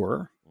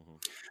sure.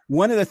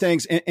 One of the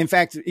things, in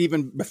fact,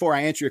 even before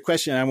I answer your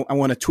question, I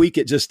want to tweak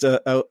it just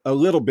a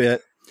little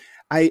bit.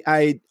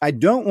 I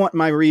don't want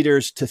my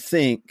readers to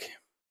think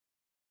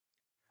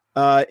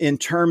in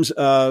terms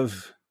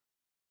of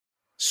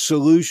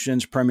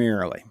solutions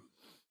primarily.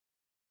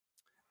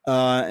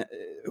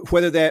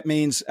 Whether that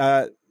means,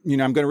 I'm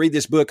going to read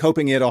this book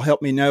hoping it'll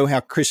help me know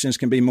how Christians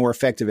can be more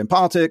effective in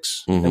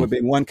politics. That would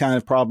be one kind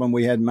of problem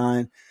we had in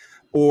mind.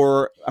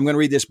 Or I'm going to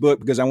read this book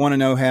because I want to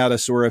know how to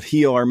sort of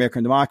heal our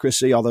American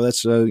democracy, although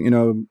that's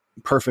a,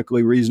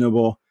 perfectly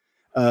reasonable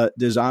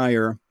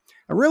desire.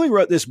 I really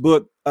wrote this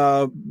book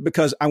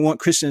because I want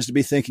Christians to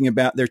be thinking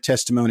about their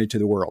testimony to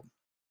the world.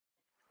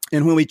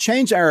 And when we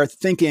change our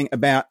thinking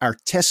about our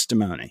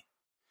testimony,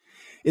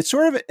 it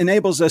sort of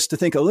enables us to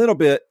think a little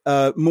bit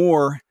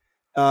more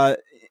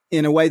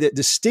in a way that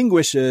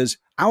distinguishes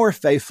our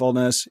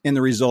faithfulness in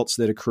the results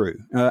that accrue.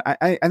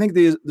 I think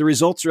the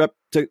results are up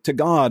to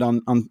God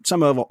on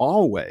some level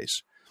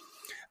always.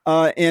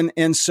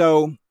 And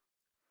so,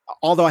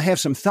 although I have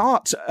some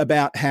thoughts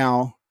about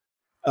how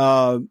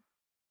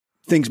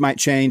things might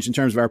change in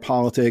terms of our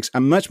politics,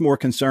 I'm much more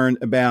concerned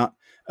about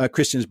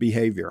Christians'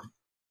 behavior.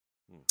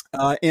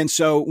 And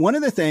so one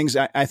of the things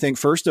I think,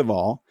 first of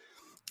all,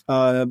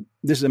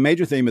 this is a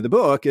major theme of the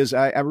book, is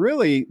I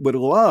really would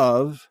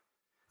love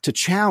to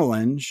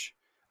challenge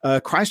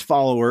Christ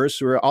followers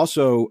who are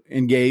also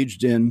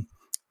engaged in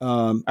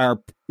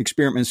our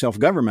experiment in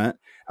self-government.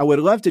 I would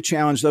love to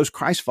challenge those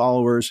Christ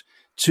followers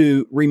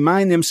to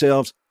remind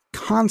themselves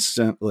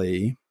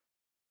constantly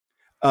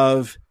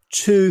of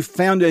two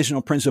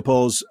foundational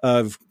principles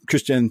of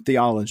Christian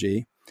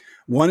theology.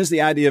 One is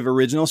the idea of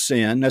original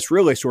sin. That's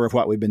really sort of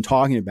what we've been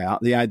talking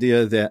about, the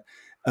idea that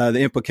the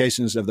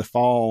implications of the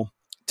fall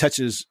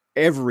touches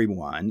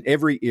everyone,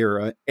 every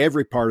era,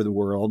 every part of the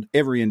world,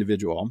 every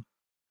individual.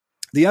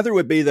 The other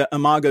would be the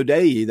imago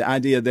Dei, the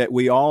idea that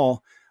we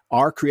all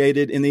are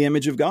created in the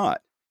image of God.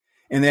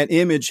 And that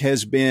image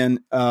has been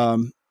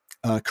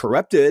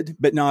corrupted,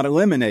 but not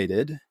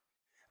eliminated.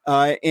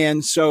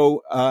 And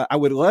so I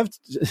would love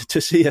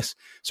to see us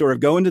sort of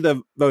go into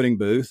the voting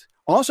booth.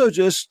 Also,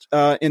 just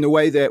in the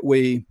way that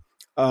we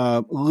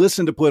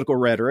listen to political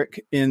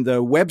rhetoric, in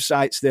the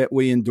websites that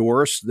we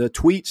endorse, the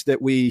tweets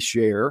that we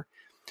share,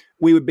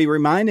 we would be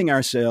reminding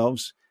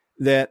ourselves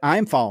that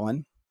I'm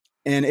fallen,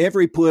 and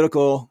every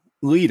political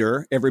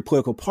leader, every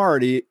political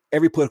party,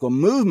 every political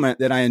movement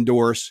that I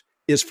endorse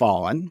is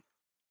fallen.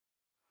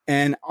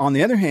 And on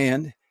the other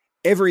hand,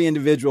 every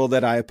individual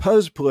that I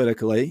oppose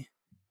politically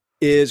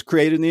is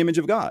created in the image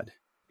of God,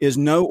 is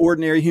no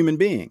ordinary human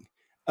being,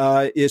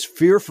 is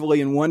fearfully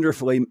and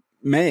wonderfully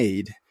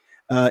made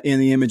in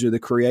the image of the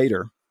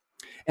Creator.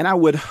 And I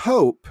would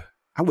hope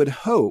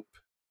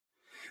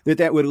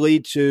that would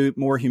lead to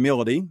more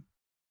humility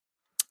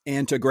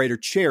and to greater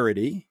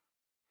charity.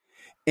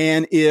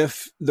 And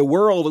if the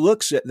world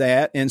looks at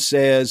that and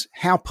says,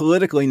 how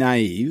politically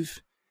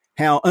naive,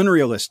 how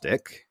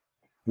unrealistic,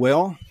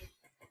 well,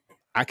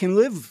 I can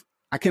live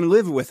I can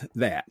live with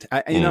that.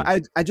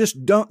 I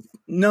just don't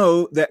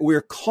know that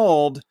we're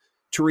called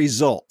to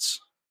results.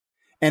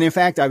 And in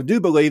fact, I do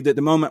believe that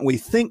the moment we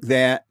think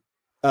that,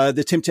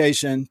 the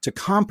temptation to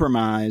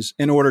compromise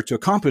in order to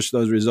accomplish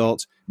those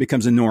results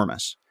becomes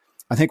enormous.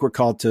 I think we're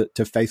called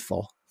to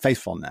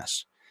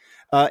faithfulness.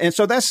 And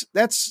so that's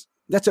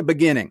a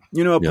beginning.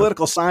 A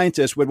political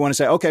scientist would want to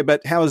say, okay,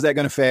 but how is that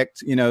going to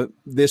affect,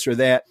 this or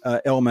that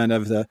element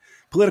of the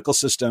political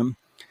system?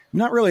 I'm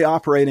not really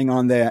operating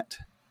on that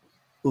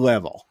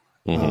level,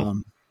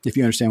 if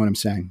you understand what I'm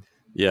saying.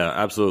 Yeah,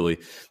 absolutely.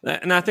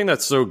 And I think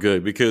that's so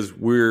good because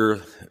we're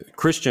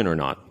Christian or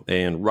not,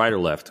 and right or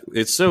left,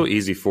 it's so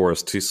easy for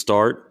us to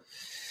start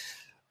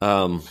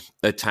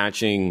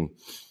attaching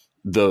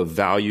the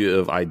value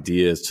of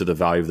ideas to the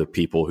value of the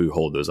people who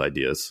hold those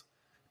ideas.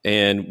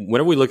 And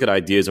whenever we look at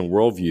ideas and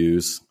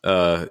worldviews,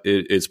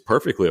 it's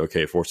perfectly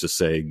okay for us to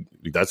say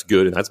that's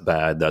good and that's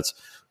bad, that's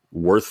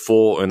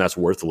worthful and that's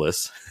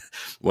worthless.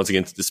 Once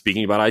again,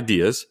 speaking about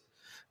ideas.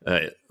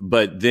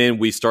 But then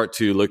we start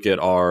to look at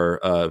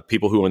our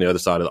people who are on the other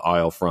side of the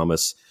aisle from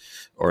us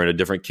or in a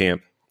different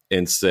camp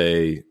and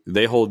say,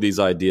 they hold these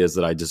ideas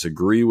that I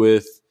disagree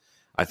with.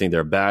 I think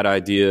they're bad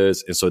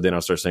ideas. And so then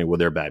I'll start saying, well,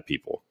 they're bad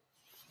people.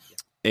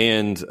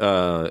 And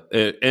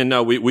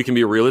no, we can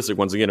be realistic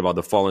once again about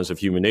the fallenness of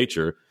human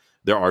nature.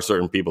 There are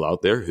certain people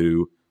out there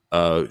who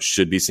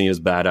should be seen as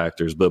bad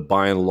actors. But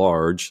by and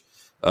large,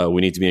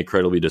 we need to be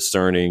incredibly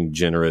discerning,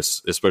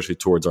 generous, especially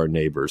towards our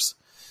neighbors.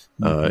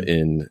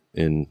 In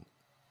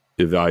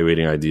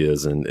evaluating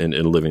ideas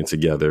and living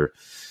together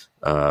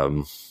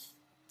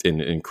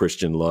in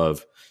Christian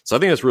love. So I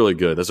think that's really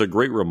good. That's a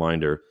great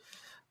reminder.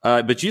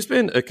 But you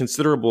spend a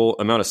considerable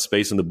amount of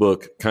space in the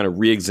book kind of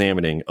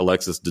re-examining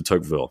Alexis de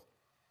Tocqueville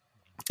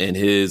and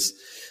his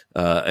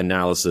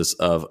analysis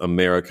of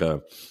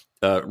America.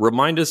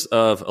 Remind us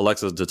of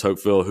Alexis de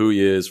Tocqueville, who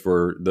he is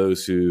for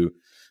those who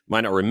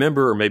might not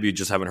remember or maybe you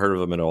just haven't heard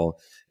of him at all.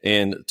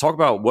 And talk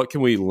about what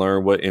can we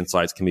learn, what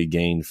insights can be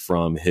gained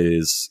from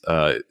his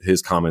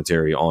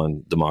commentary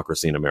on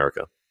democracy in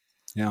America.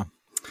 Yeah,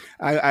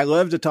 I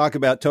love to talk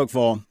about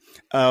Tocqueville.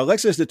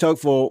 Alexis de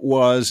Tocqueville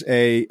was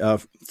a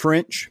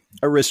French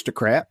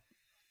aristocrat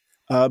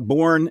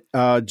born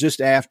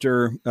just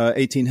after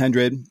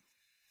 1800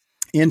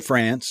 in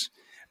France,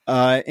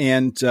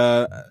 and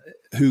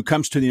who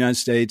comes to the United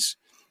States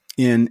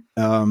in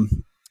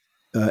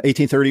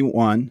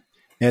 1831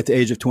 at the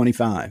age of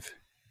 25.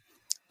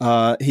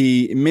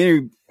 He,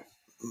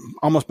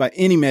 almost by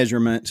any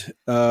measurement,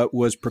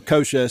 was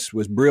precocious,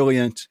 was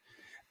brilliant,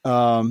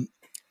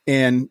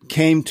 and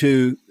came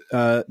to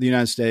the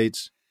United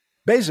States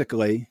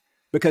basically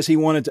because he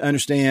wanted to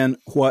understand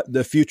what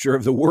the future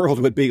of the world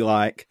would be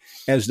like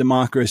as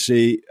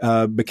democracy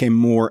became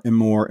more and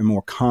more and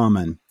more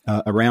common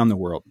around the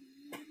world.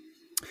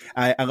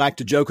 I like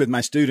to joke with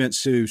my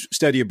students who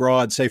study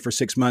abroad, say for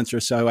 6 months or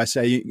so. I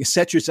say, you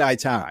set your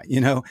sights high,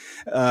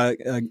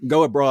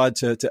 go abroad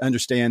to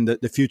understand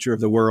the future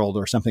of the world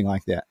or something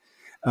like that,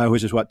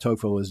 which is what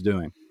Tocqueville is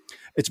doing.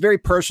 It's very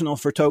personal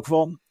for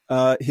Tocqueville.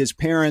 His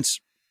parents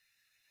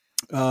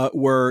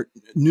were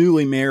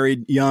newly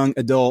married young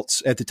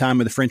adults at the time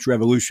of the French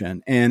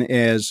Revolution. And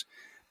as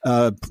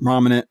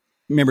prominent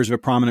members of a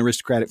prominent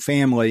aristocratic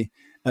family,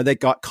 they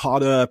got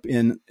caught up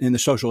in the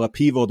social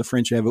upheaval of the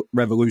French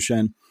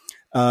Revolution.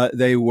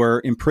 They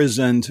were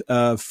imprisoned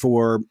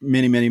for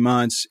many, many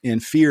months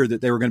in fear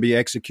that they were going to be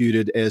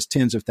executed, as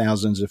tens of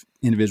thousands of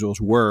individuals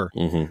were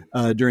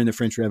during the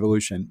French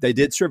Revolution. They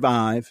did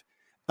survive,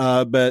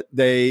 but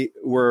they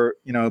were,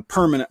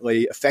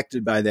 permanently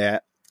affected by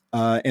that.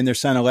 And their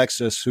son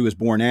Alexis, who was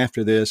born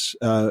after this,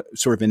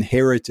 sort of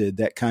inherited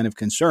that kind of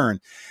concern.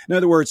 In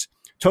other words,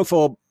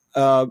 Tocqueville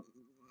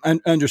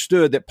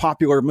understood that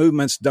popular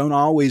movements don't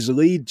always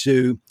lead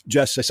to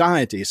just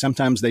society.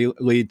 Sometimes they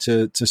lead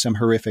to some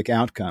horrific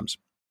outcomes.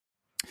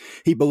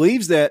 He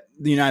believes that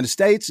the United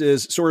States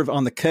is sort of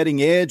on the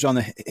cutting edge,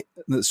 on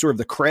the sort of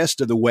the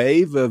crest of the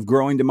wave of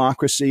growing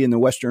democracy in the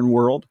Western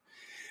world.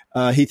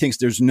 He thinks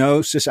there's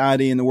no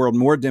society in the world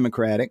more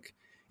democratic.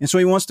 And so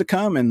he wants to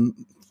come and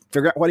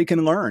figure out what he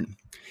can learn.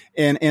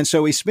 And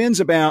so he spends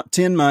about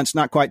 10 months,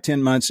 not quite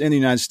 10 months, in the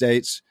United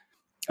States.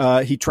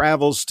 He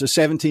travels to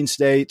 17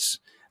 states.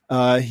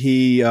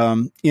 He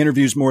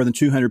interviews more than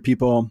 200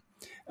 people.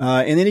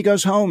 And then he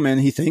goes home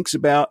and he thinks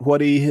about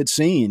what he had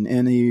seen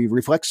and he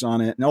reflects on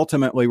it and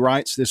ultimately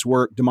writes this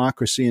work,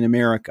 Democracy in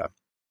America,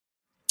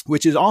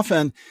 which is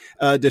often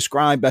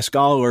described by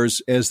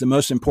scholars as the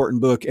most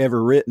important book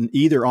ever written,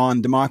 either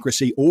on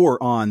democracy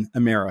or on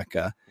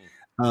America.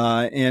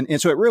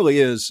 And so it really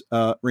is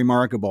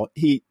remarkable.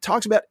 He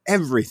talks about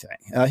everything.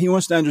 He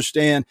wants to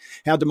understand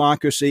how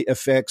democracy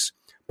affects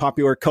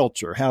popular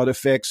culture, how it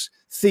affects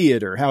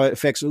theater, how it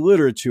affects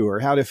literature,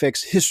 how it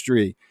affects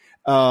history.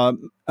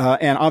 And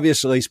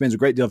obviously he spends a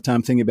great deal of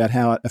time thinking about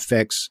how it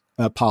affects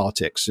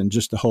politics and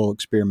just the whole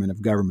experiment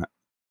of government.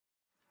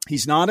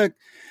 He's not a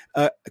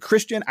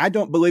Christian. I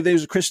don't believe that he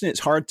was a Christian. It's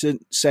hard to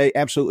say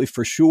absolutely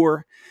for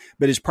sure,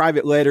 but his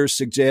private letters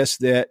suggest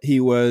that he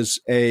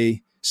was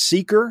a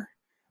seeker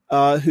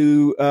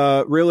who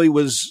really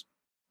was,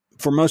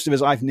 for most of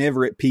his life,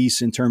 never at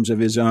peace in terms of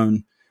his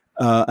own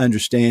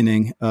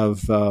understanding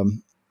of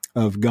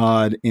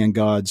God and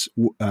God's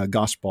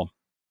gospel.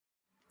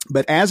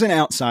 But as an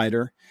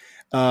outsider,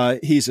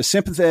 he's a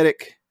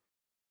sympathetic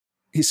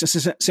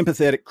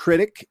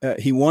critic.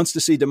 He wants to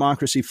see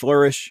democracy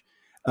flourish.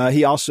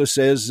 He also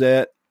says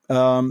that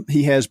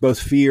he has both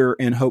fear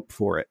and hope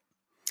for it.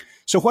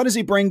 So what does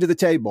he bring to the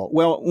table?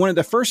 Well, one of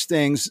the first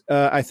things,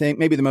 I think,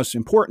 maybe the most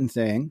important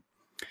thing,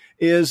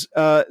 is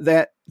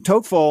that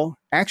Tocqueville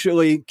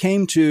actually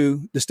came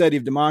to the study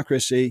of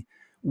democracy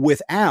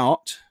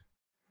without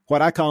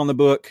what I call in the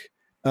book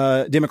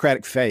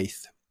democratic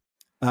faith.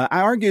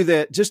 I argue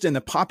that just in the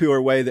popular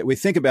way that we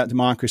think about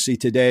democracy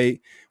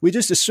today, we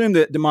just assume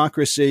that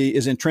democracy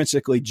is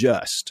intrinsically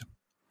just.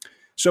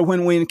 So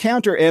when we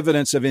encounter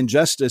evidence of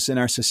injustice in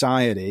our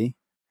society,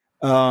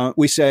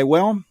 we say,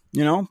 well,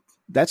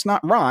 that's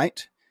not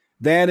right.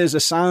 That is a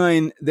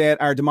sign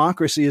that our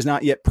democracy is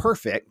not yet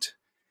perfect.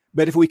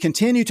 But if we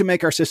continue to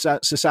make our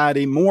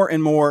society more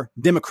and more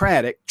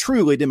democratic,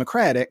 truly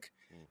democratic,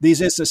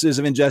 these instances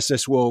of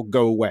injustice will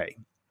go away.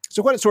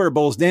 So what it sort of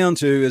boils down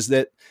to is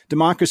that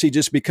democracy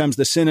just becomes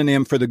the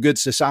synonym for the good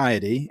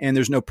society, and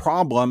there's no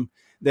problem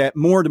that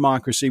more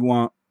democracy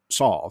won't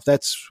solve.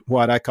 That's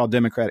what I call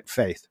democratic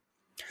faith.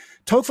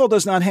 Tocqueville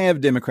does not have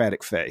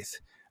democratic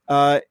faith.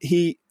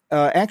 He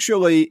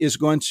actually is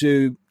going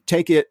to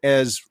take it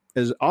as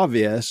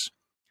obvious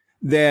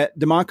that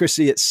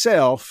democracy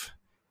itself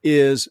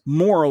is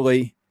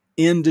morally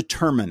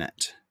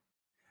indeterminate.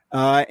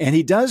 And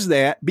he does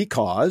that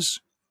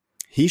because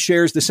he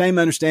shares the same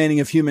understanding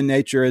of human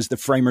nature as the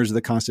framers of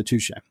the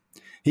Constitution.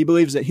 He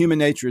believes that human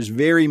nature is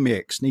very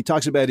mixed. And he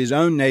talks about his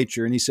own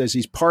nature, and he says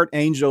he's part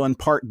angel and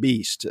part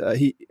beast.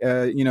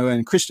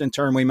 In Christian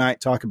term, we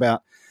might talk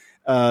about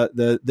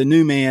the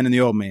new man and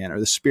the old man, or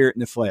the spirit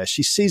and the flesh.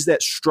 He sees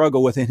that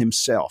struggle within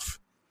himself.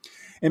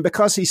 And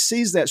because he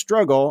sees that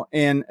struggle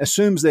and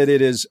assumes that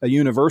it is a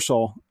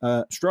universal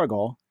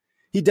struggle,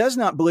 he does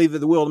not believe that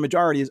the will of the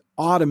majority is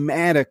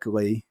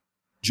automatically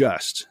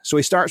just. So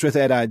he starts with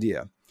that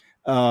idea,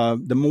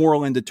 the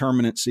moral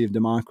indeterminacy of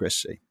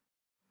democracy.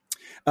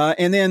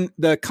 And then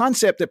the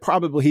concept that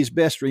probably he's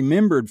best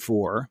remembered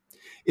for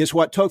is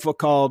what Tocqueville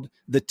called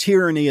the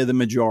tyranny of the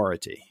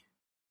majority.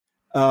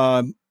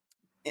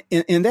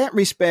 In that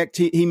respect,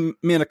 he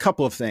meant a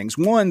couple of things.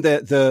 One,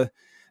 that the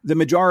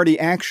majority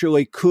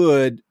actually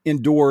could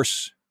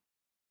endorse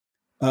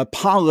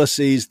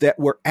policies that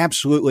were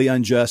absolutely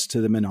unjust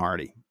to the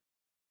minority.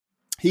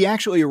 He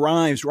actually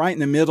arrives right in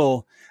the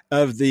middle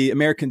of the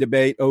American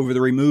debate over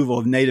the removal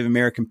of Native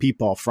American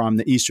people from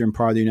the eastern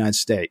part of the United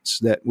States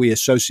that we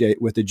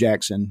associate with the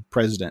Jackson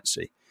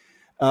presidency.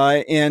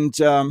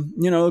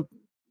 Tocqueville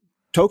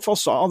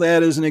saw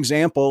that as an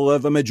example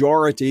of a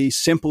majority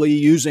simply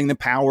using the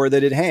power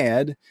that it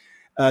had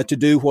to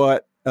do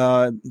what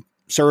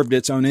served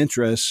its own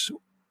interests,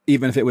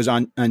 even if it was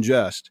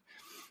unjust.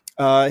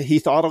 He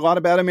thought a lot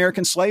about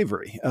American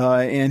slavery,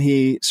 and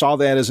he saw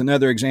that as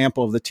another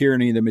example of the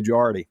tyranny of the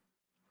majority.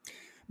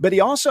 But he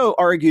also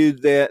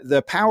argued that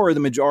the power of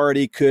the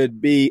majority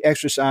could be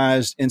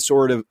exercised in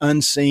sort of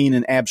unseen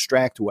and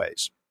abstract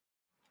ways.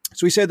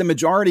 So he said the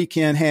majority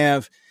can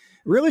have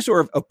really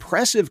sort of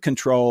oppressive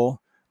control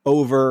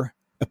over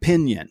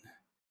opinion.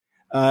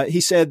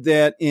 He said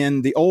that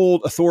in the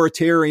old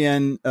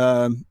authoritarian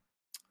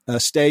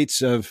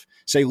states of,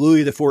 say,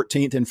 Louis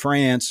XIV in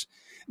France,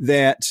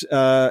 that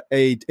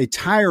a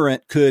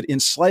tyrant could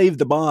enslave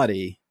the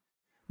body,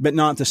 but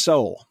not the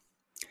soul.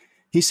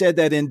 He said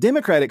that in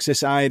democratic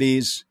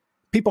societies,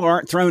 people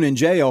aren't thrown in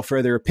jail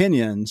for their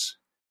opinions,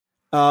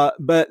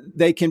 but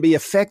they can be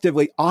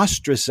effectively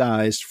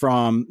ostracized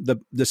from the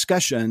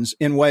discussions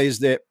in ways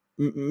that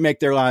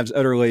make their lives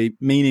utterly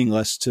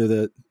meaningless to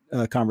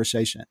the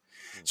conversation.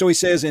 So he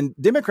says in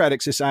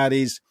democratic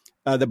societies,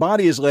 the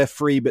body is left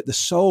free, but the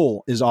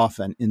soul is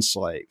often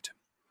enslaved.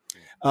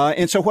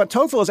 And so what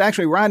Tocqueville is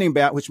actually writing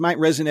about, which might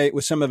resonate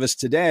with some of us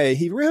today,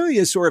 he really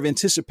is sort of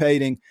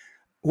anticipating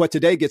what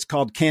today gets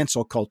called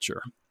cancel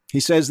culture.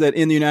 He says that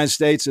in the United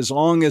States, as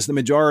long as the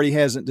majority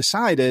hasn't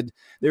decided,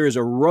 there is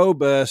a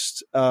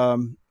robust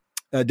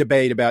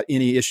debate about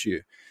any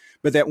issue.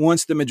 But that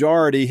once the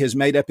majority has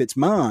made up its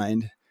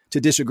mind, to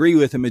disagree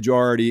with the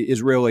majority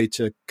is really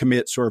to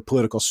commit sort of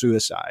political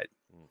suicide.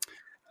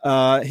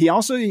 He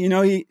also,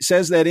 he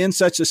says that in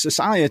such a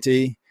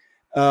society,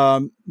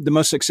 the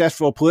most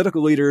successful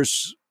political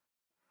leaders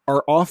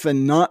are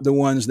often not the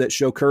ones that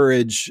show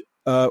courage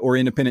or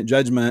independent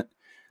judgment.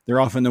 They're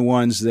often the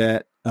ones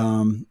that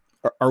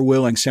are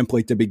willing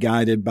simply to be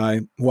guided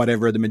by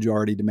whatever the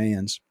majority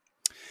demands.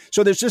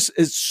 So there's just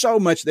so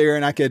much there,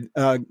 and I could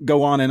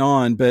go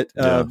on, but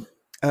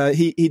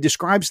he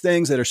describes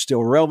things that are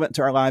still relevant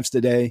to our lives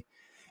today,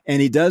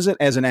 and he does it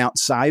as an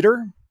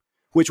outsider,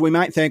 which we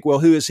might think, well,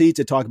 who is he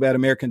to talk about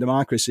American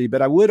democracy?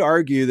 But I would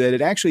argue that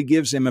it actually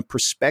gives him a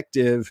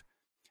perspective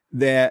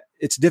that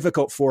it's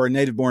difficult for a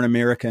native-born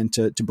American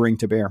to bring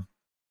to bear.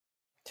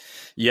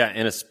 Yeah,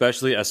 and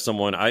especially as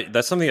someone,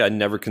 that's something I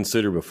never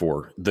considered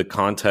before. The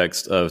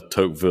context of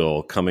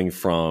Tocqueville coming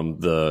from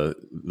the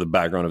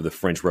background of the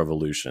French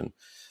Revolution.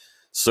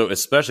 So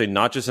especially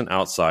not just an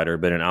outsider,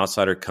 but an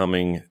outsider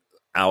coming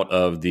out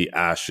of the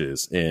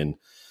ashes and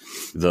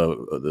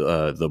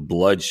the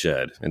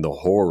bloodshed and the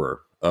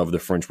horror of the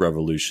French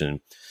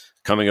Revolution,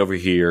 coming over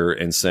here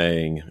and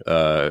saying,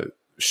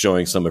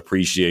 showing some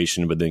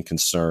appreciation, but then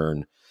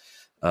concern.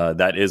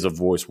 That is a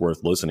voice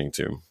worth listening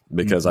to,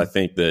 because I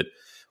think that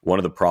one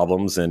of the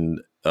problems, and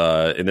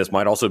this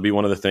might also be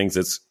one of the things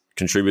that's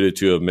contributed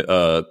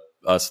to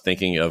us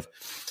thinking of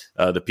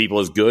the people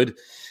as good,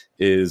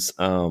 is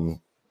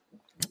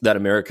that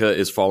America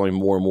is following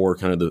more and more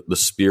kind of the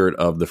spirit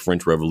of the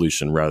French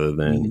Revolution rather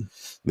than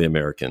the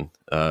American.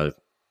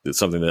 It's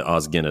something that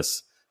Os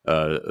Guinness,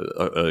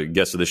 a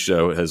guest of the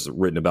show, has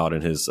written about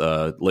in his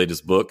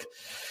latest book.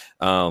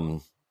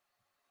 And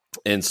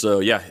so,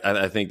 yeah,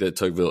 I think that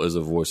Tocqueville is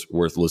a voice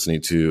worth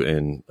listening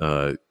to,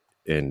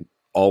 and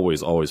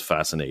always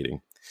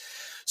fascinating.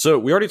 So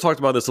we already talked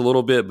about this a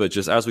little bit, but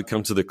just as we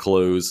come to the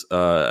close,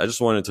 I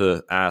just wanted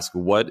to ask,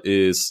 what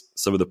is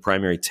some of the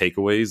primary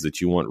takeaways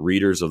that you want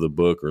readers of the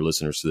book or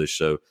listeners to this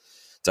show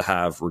to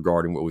have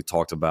regarding what we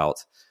talked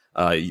about?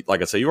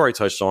 Like I said, you already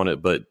touched on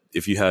it, but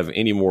if you have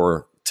any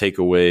more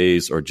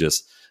takeaways or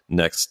just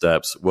next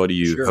steps, what do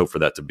you hope for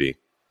that to be?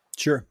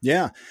 Sure.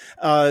 Yeah.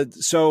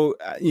 So,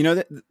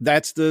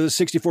 that's the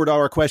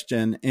 $64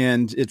 question.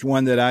 And it's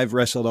one that I've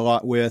wrestled a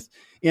lot with.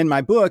 In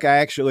my book, I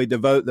actually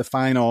devote the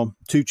final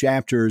 2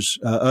 chapters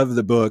of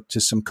the book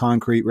to some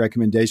concrete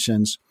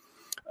recommendations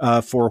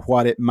for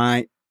what it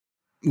might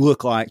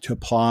look like to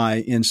apply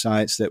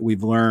insights that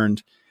we've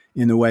learned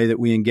in the way that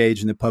we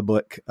engage in the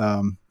public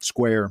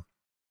square.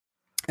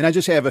 And I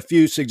just have a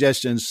few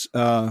suggestions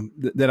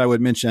that I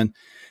would mention,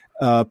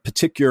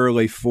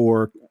 particularly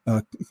for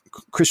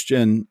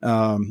Christian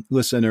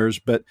listeners,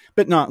 but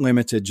not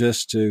limited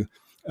just to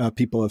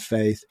people of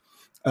faith.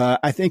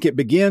 I think it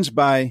begins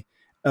by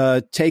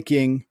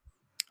taking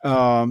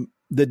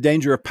the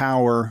danger of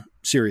power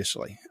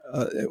seriously.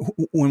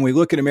 When we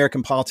look at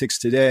American politics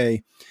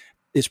today,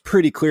 it's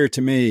pretty clear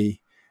to me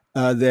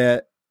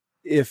that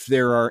if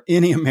there are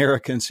any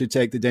Americans who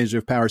take the danger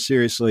of power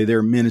seriously, they're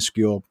a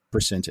minuscule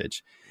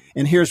percentage.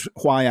 And here's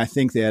why I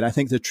think that. I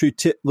think the true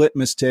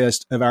litmus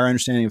test of our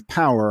understanding of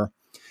power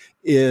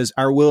is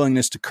our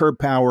willingness to curb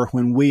power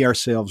when we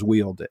ourselves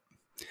wield it.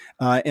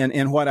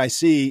 And what I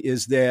see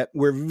is that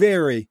we're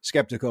very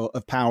skeptical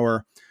of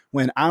power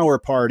when our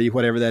party,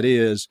 whatever that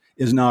is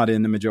not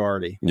in the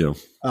majority. Yeah.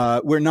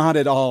 We're not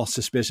at all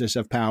suspicious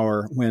of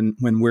power when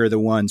we're the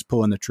ones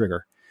pulling the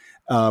trigger,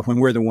 when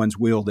we're the ones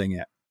wielding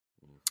it.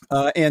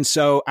 And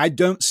so I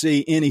don't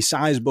see any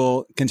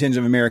sizable contingent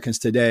of Americans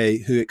today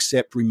who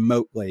accept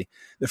remotely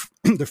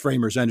the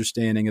framers'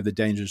 understanding of the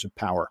dangers of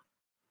power.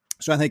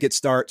 So I think it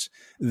starts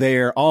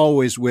there,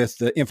 always with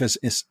the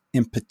emphasis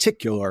in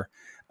particular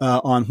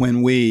on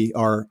when we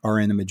are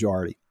in the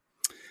majority.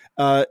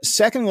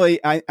 Secondly,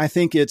 I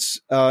think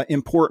it's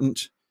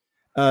important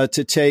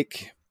to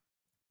take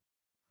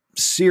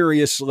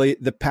seriously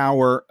the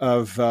power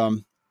of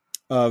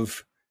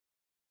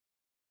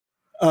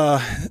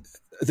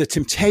the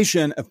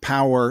temptation of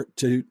power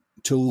to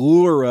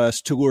lure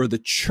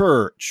the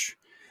church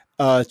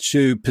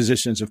to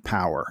positions of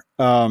power.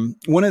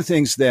 One of the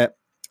things that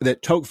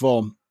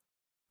Tocqueville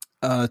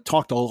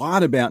talked a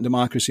lot about in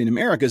Democracy in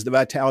America is the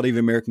vitality of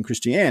American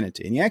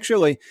Christianity. And he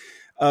actually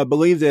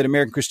believed that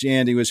American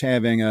Christianity was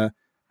having a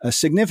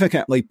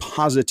significantly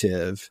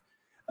positive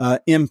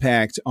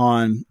impact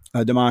on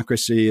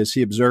democracy as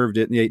he observed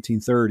it in the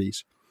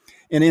 1830s.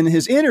 And in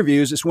his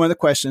interviews, it's one of the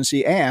questions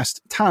he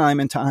asked time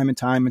and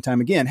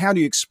time again. How do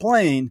you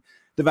explain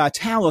the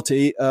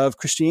vitality of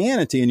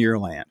Christianity in your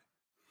land?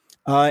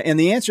 And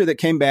the answer that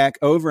came back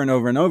over and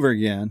over and over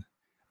again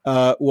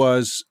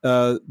was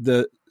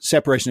the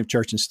separation of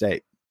church and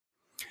state.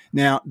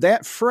 Now,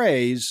 that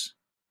phrase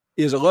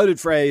is a loaded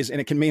phrase, and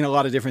it can mean a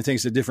lot of different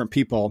things to different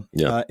people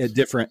at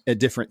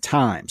different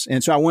times.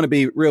 And so I want to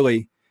be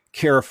really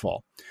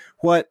careful.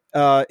 What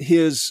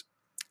his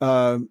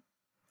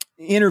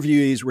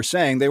interviewees were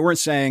saying, they weren't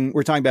saying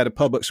we're talking about a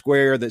public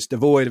square that's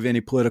devoid of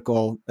any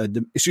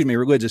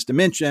religious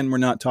dimension. We're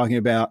not talking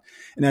about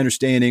an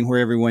understanding where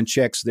everyone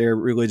checks their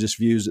religious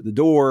views at the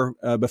door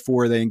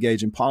before they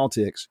engage in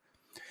politics.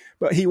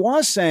 But he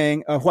was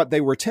saying what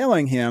they were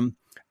telling him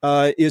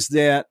is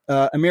that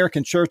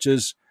American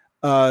churches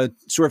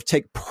sort of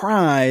take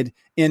pride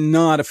in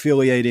not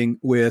affiliating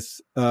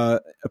with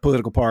a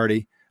political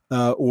party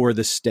or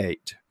the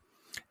state.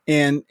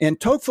 And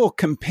Tocqueville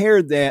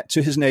compared that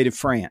to his native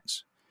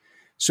France.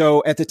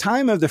 So at the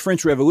time of the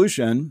French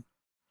Revolution,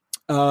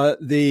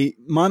 the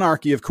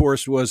monarchy, of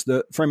course, was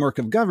the framework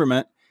of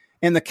government,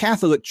 and the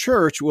Catholic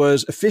Church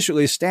was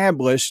officially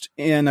established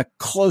in a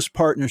close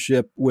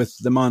partnership with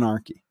the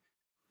monarchy.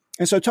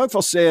 And so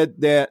Tocqueville said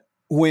that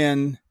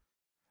when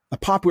a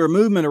popular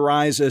movement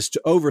arises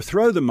to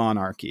overthrow the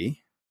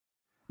monarchy,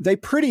 they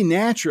pretty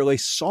naturally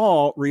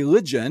saw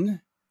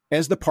religion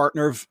as the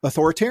partner of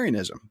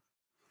authoritarianism.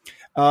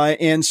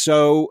 And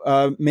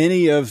so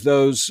many of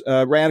those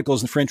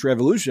radicals in the French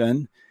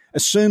Revolution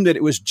assumed that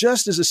it was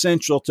just as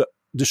essential to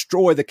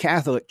destroy the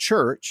Catholic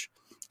Church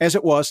as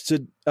it was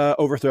to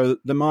overthrow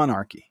the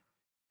monarchy.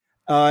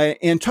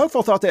 And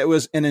Tocqueville thought that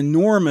was an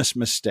enormous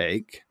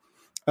mistake.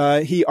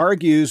 He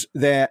argues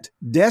that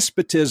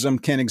despotism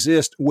can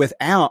exist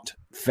without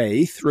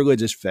faith,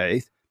 religious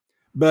faith,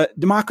 but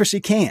democracy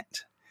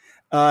can't.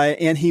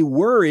 And he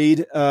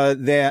worried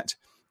that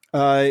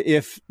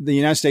if the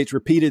United States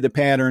repeated the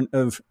pattern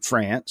of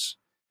France,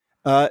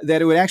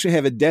 that it would actually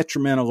have a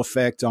detrimental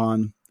effect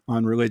on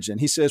religion.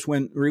 He says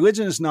when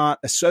religion is not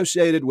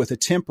associated with a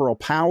temporal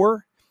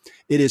power,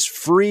 it is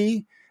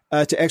free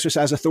to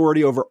exercise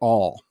authority over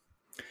all.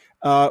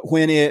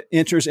 When it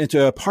enters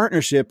into a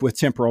partnership with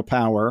temporal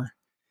power,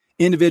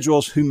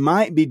 individuals who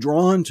might be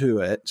drawn to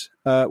it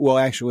will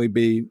actually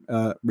be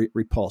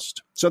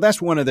repulsed. So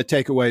that's one of the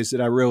takeaways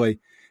that I really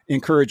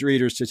encourage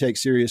readers to take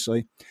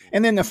seriously.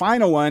 And then the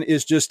final one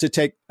is just to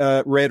take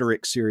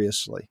rhetoric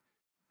seriously.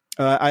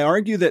 I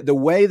argue that the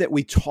way that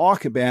we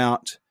talk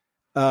about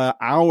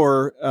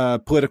our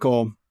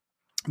political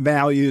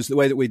values, the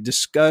way that we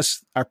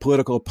discuss our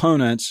political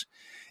opponents,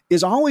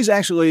 is always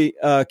actually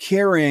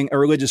carrying a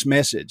religious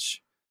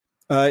message.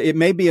 It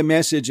may be a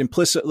message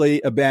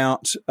implicitly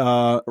about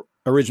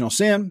original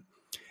sin.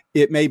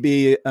 It may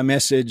be a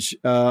message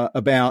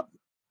about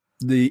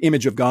the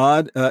image of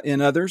God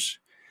in others.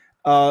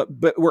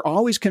 But we're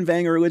always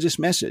conveying a religious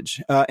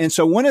message. And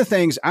so one of the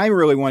things I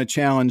really want to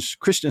challenge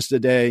Christians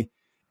today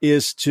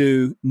is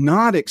to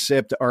not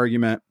accept the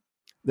argument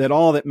that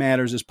all that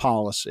matters is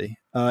policy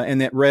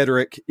and that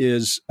rhetoric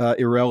is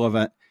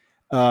irrelevant.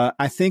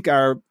 I think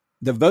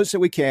the votes that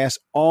we cast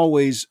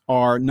always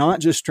are not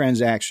just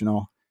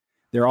transactional.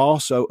 They're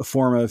also a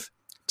form of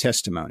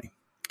testimony.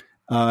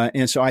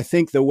 And so I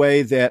think the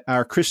way that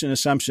our Christian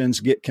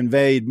assumptions get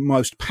conveyed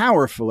most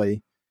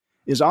powerfully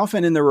is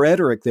often in the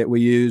rhetoric that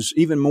we use,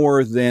 even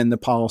more than the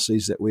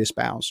policies that we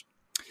espouse.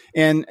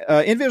 And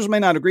individuals may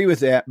not agree with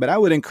that, but I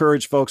would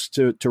encourage folks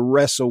to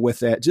wrestle with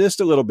that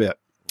just a little bit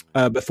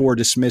before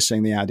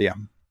dismissing the idea.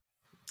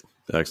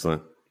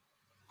 Excellent.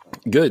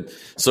 Good.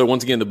 So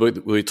once again, the book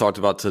that we talked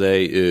about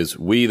today is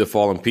We, the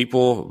Fallen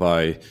People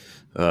by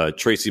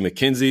Tracy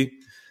McKenzie.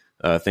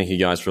 Thank you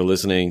guys for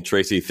listening.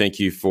 Tracy, thank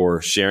you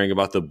for sharing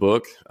about the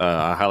book.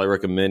 I highly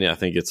recommend it. I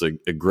think it's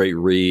a great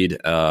read,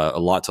 a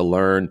lot to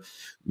learn,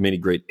 many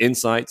great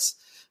insights.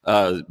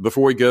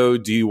 Before we go,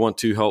 do you want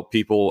to help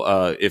people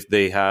if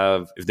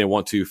they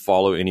want to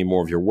follow any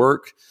more of your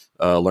work,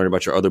 learn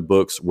about your other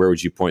books? Where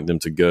would you point them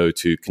to go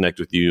to connect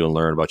with you and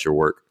learn about your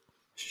work?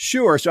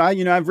 Sure. So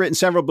I've written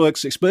several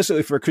books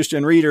explicitly for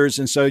Christian readers,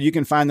 and so you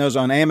can find those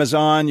on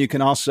Amazon. You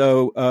can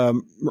also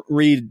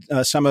read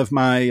some of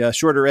my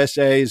shorter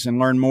essays and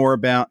learn more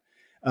about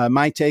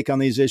my take on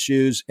these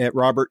issues at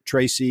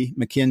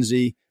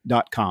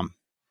roberttracymckenzie.com.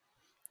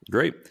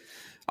 Great.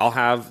 I'll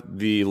have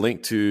the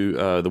link to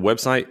the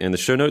website in the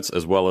show notes,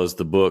 as well as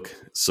the book,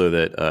 so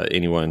that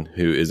anyone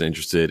who is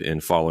interested in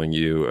following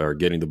you or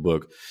getting the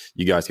book,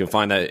 you guys can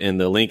find that in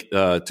the link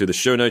to the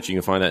show notes. You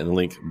can find that in the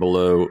link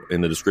below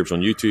in the description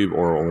on YouTube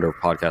or on whatever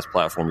podcast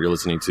platform you're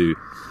listening to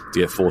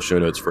get full show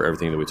notes for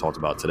everything that we talked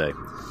about today.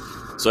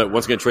 So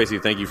once again, Tracy,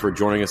 thank you for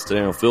joining us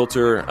today on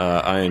Filter.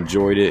 I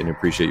enjoyed it and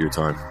appreciate your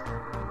time.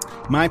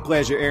 My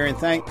pleasure, Aaron.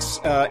 Thanks,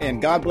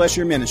 and God bless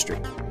your ministry.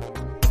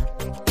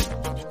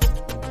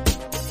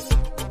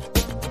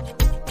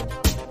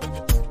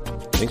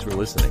 Thanks for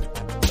listening.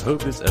 I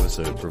hope this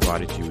episode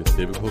provided you with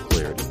biblical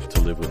clarity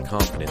to live with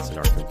confidence in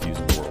our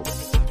confusing world.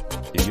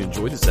 If you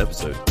enjoyed this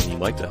episode and you'd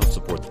like to help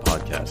support the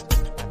podcast,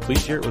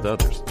 please share it with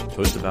others,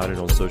 post about it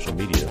on social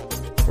media,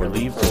 or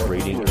leave a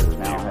rating and review.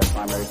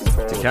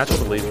 To catch all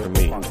the latest from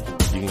me,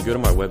 you can go to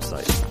my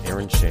website,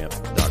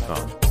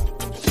 aaronchamp.com.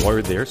 While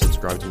you're there,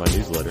 subscribe to my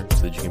newsletter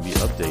so that you can be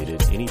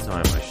updated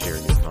anytime I share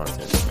new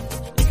content.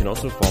 You can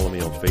also follow me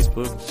on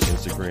Facebook,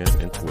 Instagram,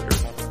 and Twitter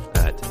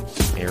at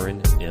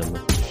Aaron M.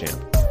 Champ.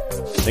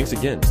 Thanks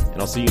again,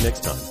 and I'll see you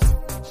next time.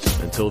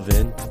 Until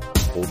then,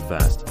 hold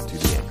fast to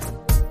the aim.